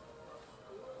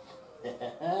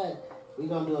 We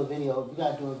going to do a video. We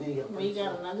got to do a video. We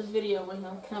got another video with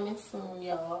him coming soon,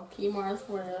 y'all. Kemar's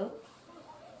World.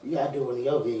 You got to do one of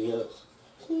your videos.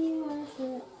 Kemar's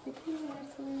World.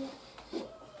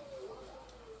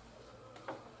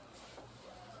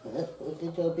 Look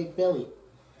at your big belly.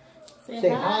 Say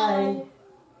hi.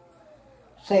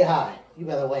 Say hi. You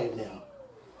better wave now.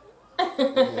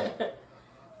 Say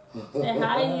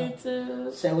hi,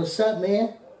 YouTube. Say what's up,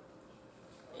 man.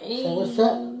 Hey. Say what's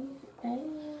up. Hey.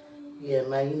 Yeah,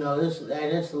 man. You know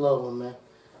that's a little one, man.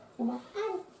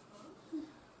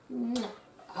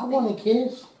 I want a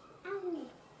kiss.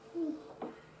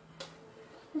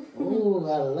 Ooh,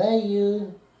 I love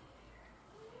you.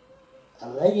 I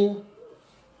love you.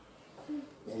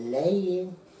 I love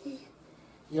you.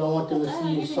 You don't want them to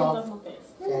see you soft.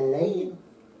 I love you.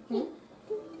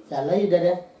 I love you,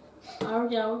 Dada.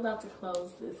 Alright, y'all, we're about to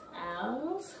close this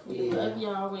out. We love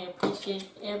y'all. We appreciate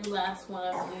every last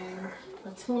one of you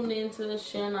for tuning in to us,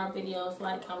 sharing our videos,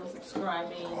 like, comment,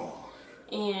 subscribing.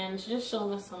 And just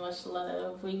showing us so much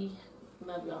love. We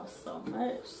love y'all so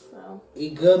much. So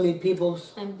eat good, me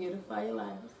peoples. And beautify your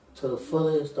life to the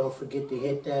fullest. Don't forget to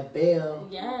hit that bell.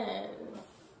 Yes.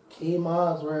 Key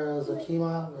Miles world is a Key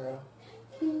Miles world.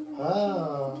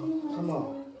 Oh, come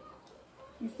on.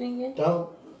 You singing?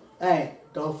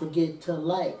 Don't forget to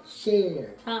like,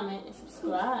 share, comment, and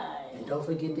subscribe. And don't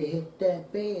forget to hit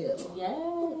that bell.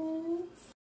 Yes.